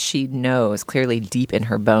with which she knows, clearly deep in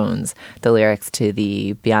her bones, the lyrics to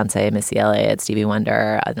the Beyonce, Missy Elliott, Stevie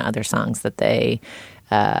Wonder, and other songs that they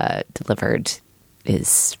delivered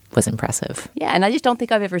was impressive. Yeah, and I just don't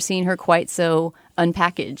think I've ever seen her quite so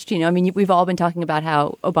unpackaged. We've all been talking about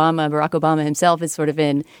how Barack Obama himself is sort of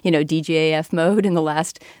in, DJAF mode in the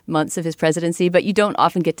last months of his presidency, but you don't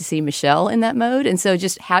often get to see Michelle in that mode. And so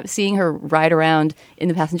just seeing her ride around in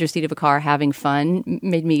the passenger seat of a car having fun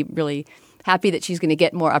made me really happy that she's going to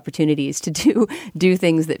get more opportunities to do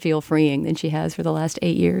things that feel freeing than she has for the last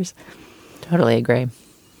 8 years. Totally agree.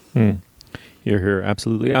 You're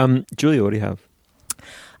absolutely. Julia, what do you have?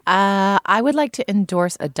 I would like to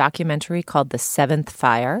endorse a documentary called The Seventh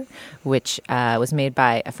Fire, which was made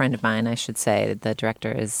by a friend of mine, I should say. The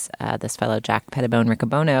director is this fellow, Jack Pettibone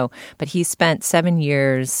Riccobono. But he spent 7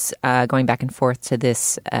 years going back and forth to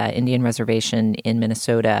this Indian reservation in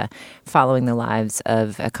Minnesota, following the lives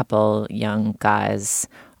of a couple young guys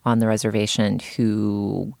on the reservation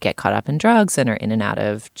who get caught up in drugs and are in and out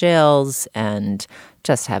of jails and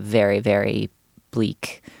just have very, very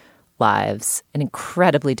bleak lives, an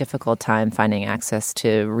incredibly difficult time finding access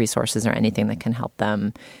to resources or anything that can help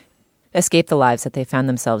them escape the lives that they found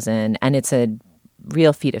themselves in. And it's a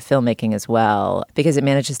real feat of filmmaking as well, because it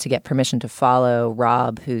manages to get permission to follow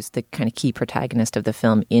Rob, who's the kind of key protagonist of the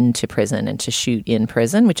film, into prison and to shoot in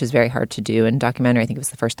prison, which is very hard to do in documentary. I think it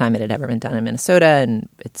was the first time it had ever been done in Minnesota, and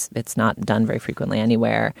it's not done very frequently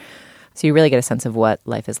anywhere. So you really get a sense of what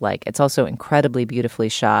life is like. It's also incredibly beautifully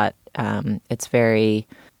shot. It's very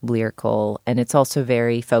lyrical, and it's also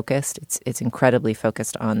very focused. It's incredibly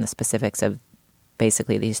focused on the specifics of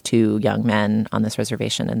basically these two young men on this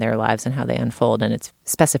reservation and their lives and how they unfold. And its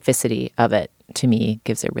specificity of it, to me,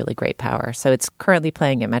 gives it really great power. So it's currently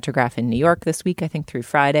playing at Metrograph in New York this week, I think through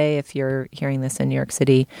Friday, if you're hearing this in New York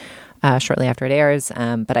City, shortly after it airs.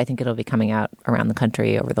 But I think it'll be coming out around the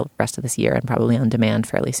country over the rest of this year and probably on demand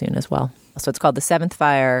fairly soon as well. So it's called The Seventh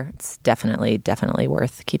Fire. It's definitely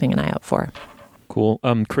worth keeping an eye out for. Cool.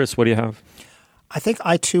 Chris, what do you have? I think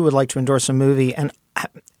I, too, would like to endorse a movie. And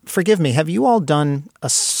forgive me, have you all done a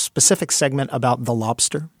specific segment about The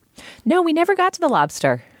Lobster? No, we never got to The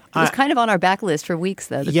Lobster. It was kind of on our backlist for weeks,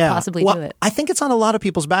 though, to possibly do it. I think it's on a lot of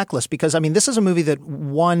people's backlist because, I mean, this is a movie that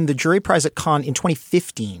won the jury prize at Cannes in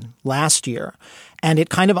 2015, last year. And it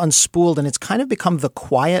kind of unspooled, and it's kind of become the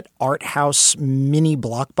quiet art house mini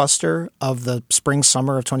blockbuster of the spring,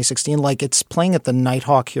 summer of 2016. Like, it's playing at the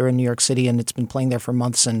Nighthawk here in New York City, and it's been playing there for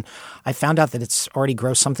months. And I found out that it's already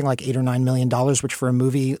grossed something like $8 or $9 million, which for a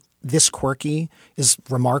movie this quirky is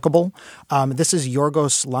remarkable. This is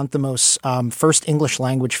Yorgos Lanthimos' first English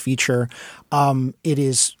language feature. It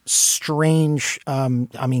is strange.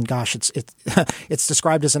 I mean, gosh, it's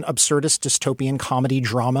described as an absurdist dystopian comedy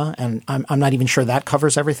drama, and I'm not even sure that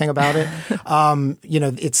covers everything about it.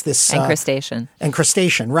 It's this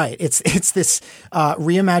Encrustation, right? It's this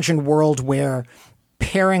reimagined world where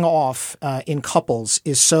pairing off in couples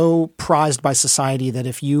is so prized by society that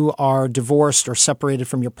if you are divorced or separated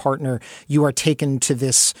from your partner, you are taken to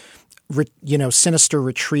this sinister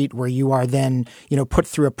retreat where you are then, put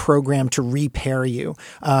through a program to repair you.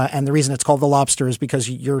 And the reason it's called The Lobster is because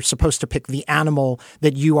you're supposed to pick the animal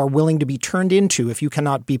that you are willing to be turned into if you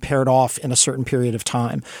cannot be paired off in a certain period of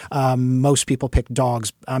time. Most people pick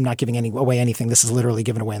dogs. I'm not giving away anything. This is literally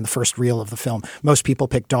given away in the first reel of the film. Most people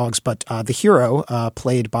pick dogs, but the hero,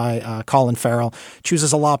 played by Colin Farrell,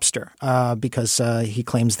 chooses a lobster because he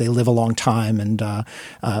claims they live a long time and,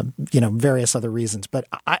 various other reasons. But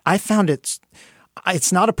I found it's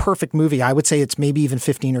not a perfect movie. I would say it's maybe even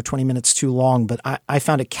 15 or 20 minutes too long, but I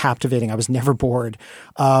found it captivating. I was never bored.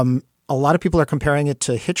 A lot of people are comparing it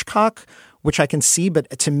to Hitchcock, which I can see, but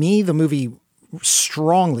to me, the movie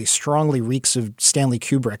strongly reeks of Stanley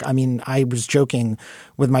Kubrick. I mean, I was joking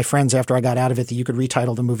with my friends after I got out of it that you could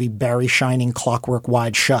retitle the movie Barry Shining Clockwork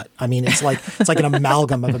Wide Shut. I mean, it's like an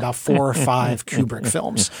amalgam of about 4 or 5 Kubrick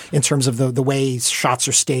films in terms of the way shots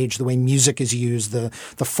are staged, the way music is used, the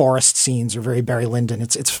forest scenes are very Barry Lyndon.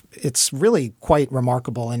 It's really quite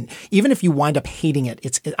remarkable. And even if you wind up hating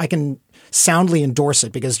it, I can soundly endorse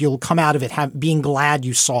it because you'll come out of it being glad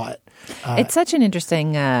you saw it. It's such an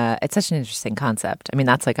interesting concept. I mean,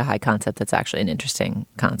 that's like a high concept. That's actually an interesting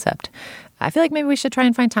concept. I feel like maybe we should try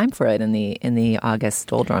and find time for it in the August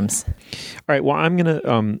doldrums. All right. Well, I'm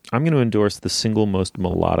gonna endorse the single most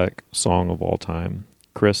melodic song of all time.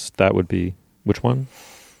 Chris, that would be which one?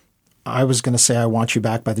 I was going to say "I Want You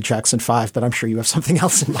Back" by the Jackson 5, but I'm sure you have something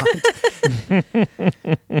else in mind.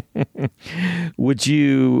 Would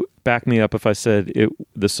you back me up if I said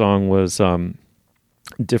the song was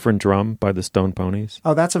Different Drum by the Stone Ponies?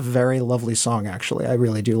 Oh, that's a very lovely song, actually. I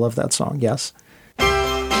really do love that song, yes.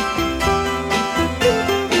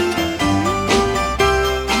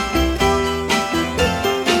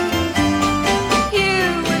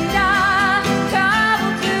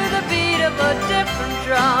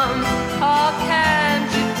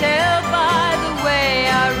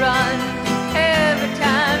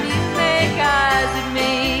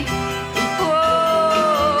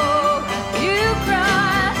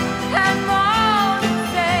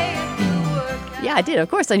 Yeah, I did. Of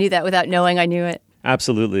course I knew that without knowing I knew it.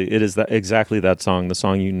 Absolutely. It is exactly that song, the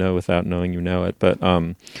song you know without knowing you know it. But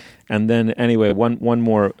and then anyway, one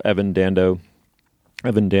more Evan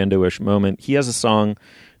Dando-ish moment. He has a song,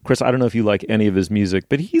 Chris, I don't know if you like any of his music,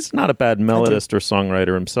 but he's not a bad melodist or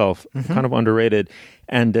songwriter himself, kind of underrated.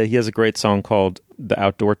 And he has a great song called The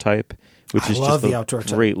Outdoor Type, which is just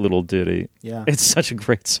a great little ditty. Yeah. It's such a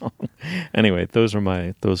great song. Anyway, those are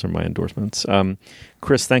my endorsements.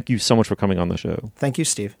 Chris, thank you so much for coming on the show. Thank you,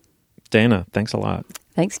 Steve. Dana, thanks a lot.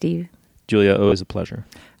 Thanks, Steve. Julia, always a pleasure.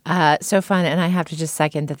 So fun. And I have to just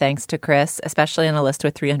second the thanks to Chris, especially on a list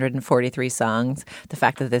with 343 songs. The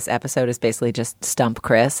fact that this episode is basically just stump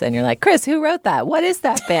Chris. And you're like, Chris, who wrote that? What is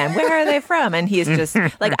that band? Where are they from? And he's just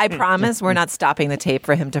like, I promise we're not stopping the tape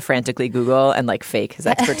for him to frantically Google and like fake his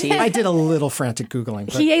expertise. I did a little frantic Googling.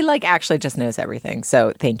 But He like actually just knows everything.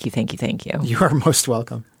 So thank you. you are most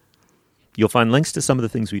welcome. You'll find links to some of the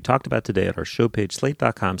things we talked about today at our show page,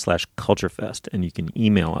 slate.com/culturefest. And you can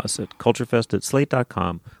email us at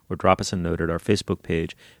culturefest@slate.com or drop us a note at our Facebook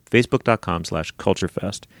page,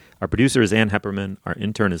 facebook.com/culturefest. Our producer is Ann Hepperman. Our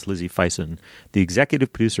intern is Lizzie Feisen. The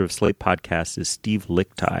executive producer of Slate Podcasts is Steve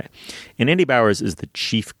Lickteig. And Andy Bowers is the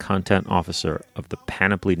chief content officer of the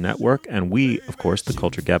Panoply Network. And we, of course, the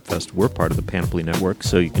Culture Gabfest, we're part of the Panoply Network.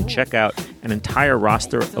 So you can check out an entire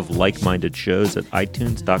roster of like-minded shows at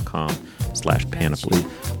itunes.com/panoply.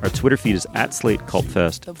 Our Twitter feed is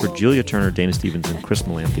 @SlateCultFest. For Julia Turner, Dana Stevens, and Chris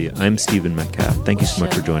Malanthi, I'm Stephen Metcalf. Thank you so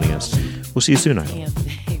much for joining us. We'll see you soon, I hope.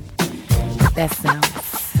 That sounds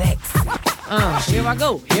sexy. Here I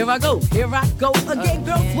go again,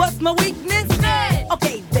 girls. What's my weakness?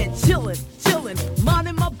 Okay, then chillin',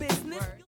 minding my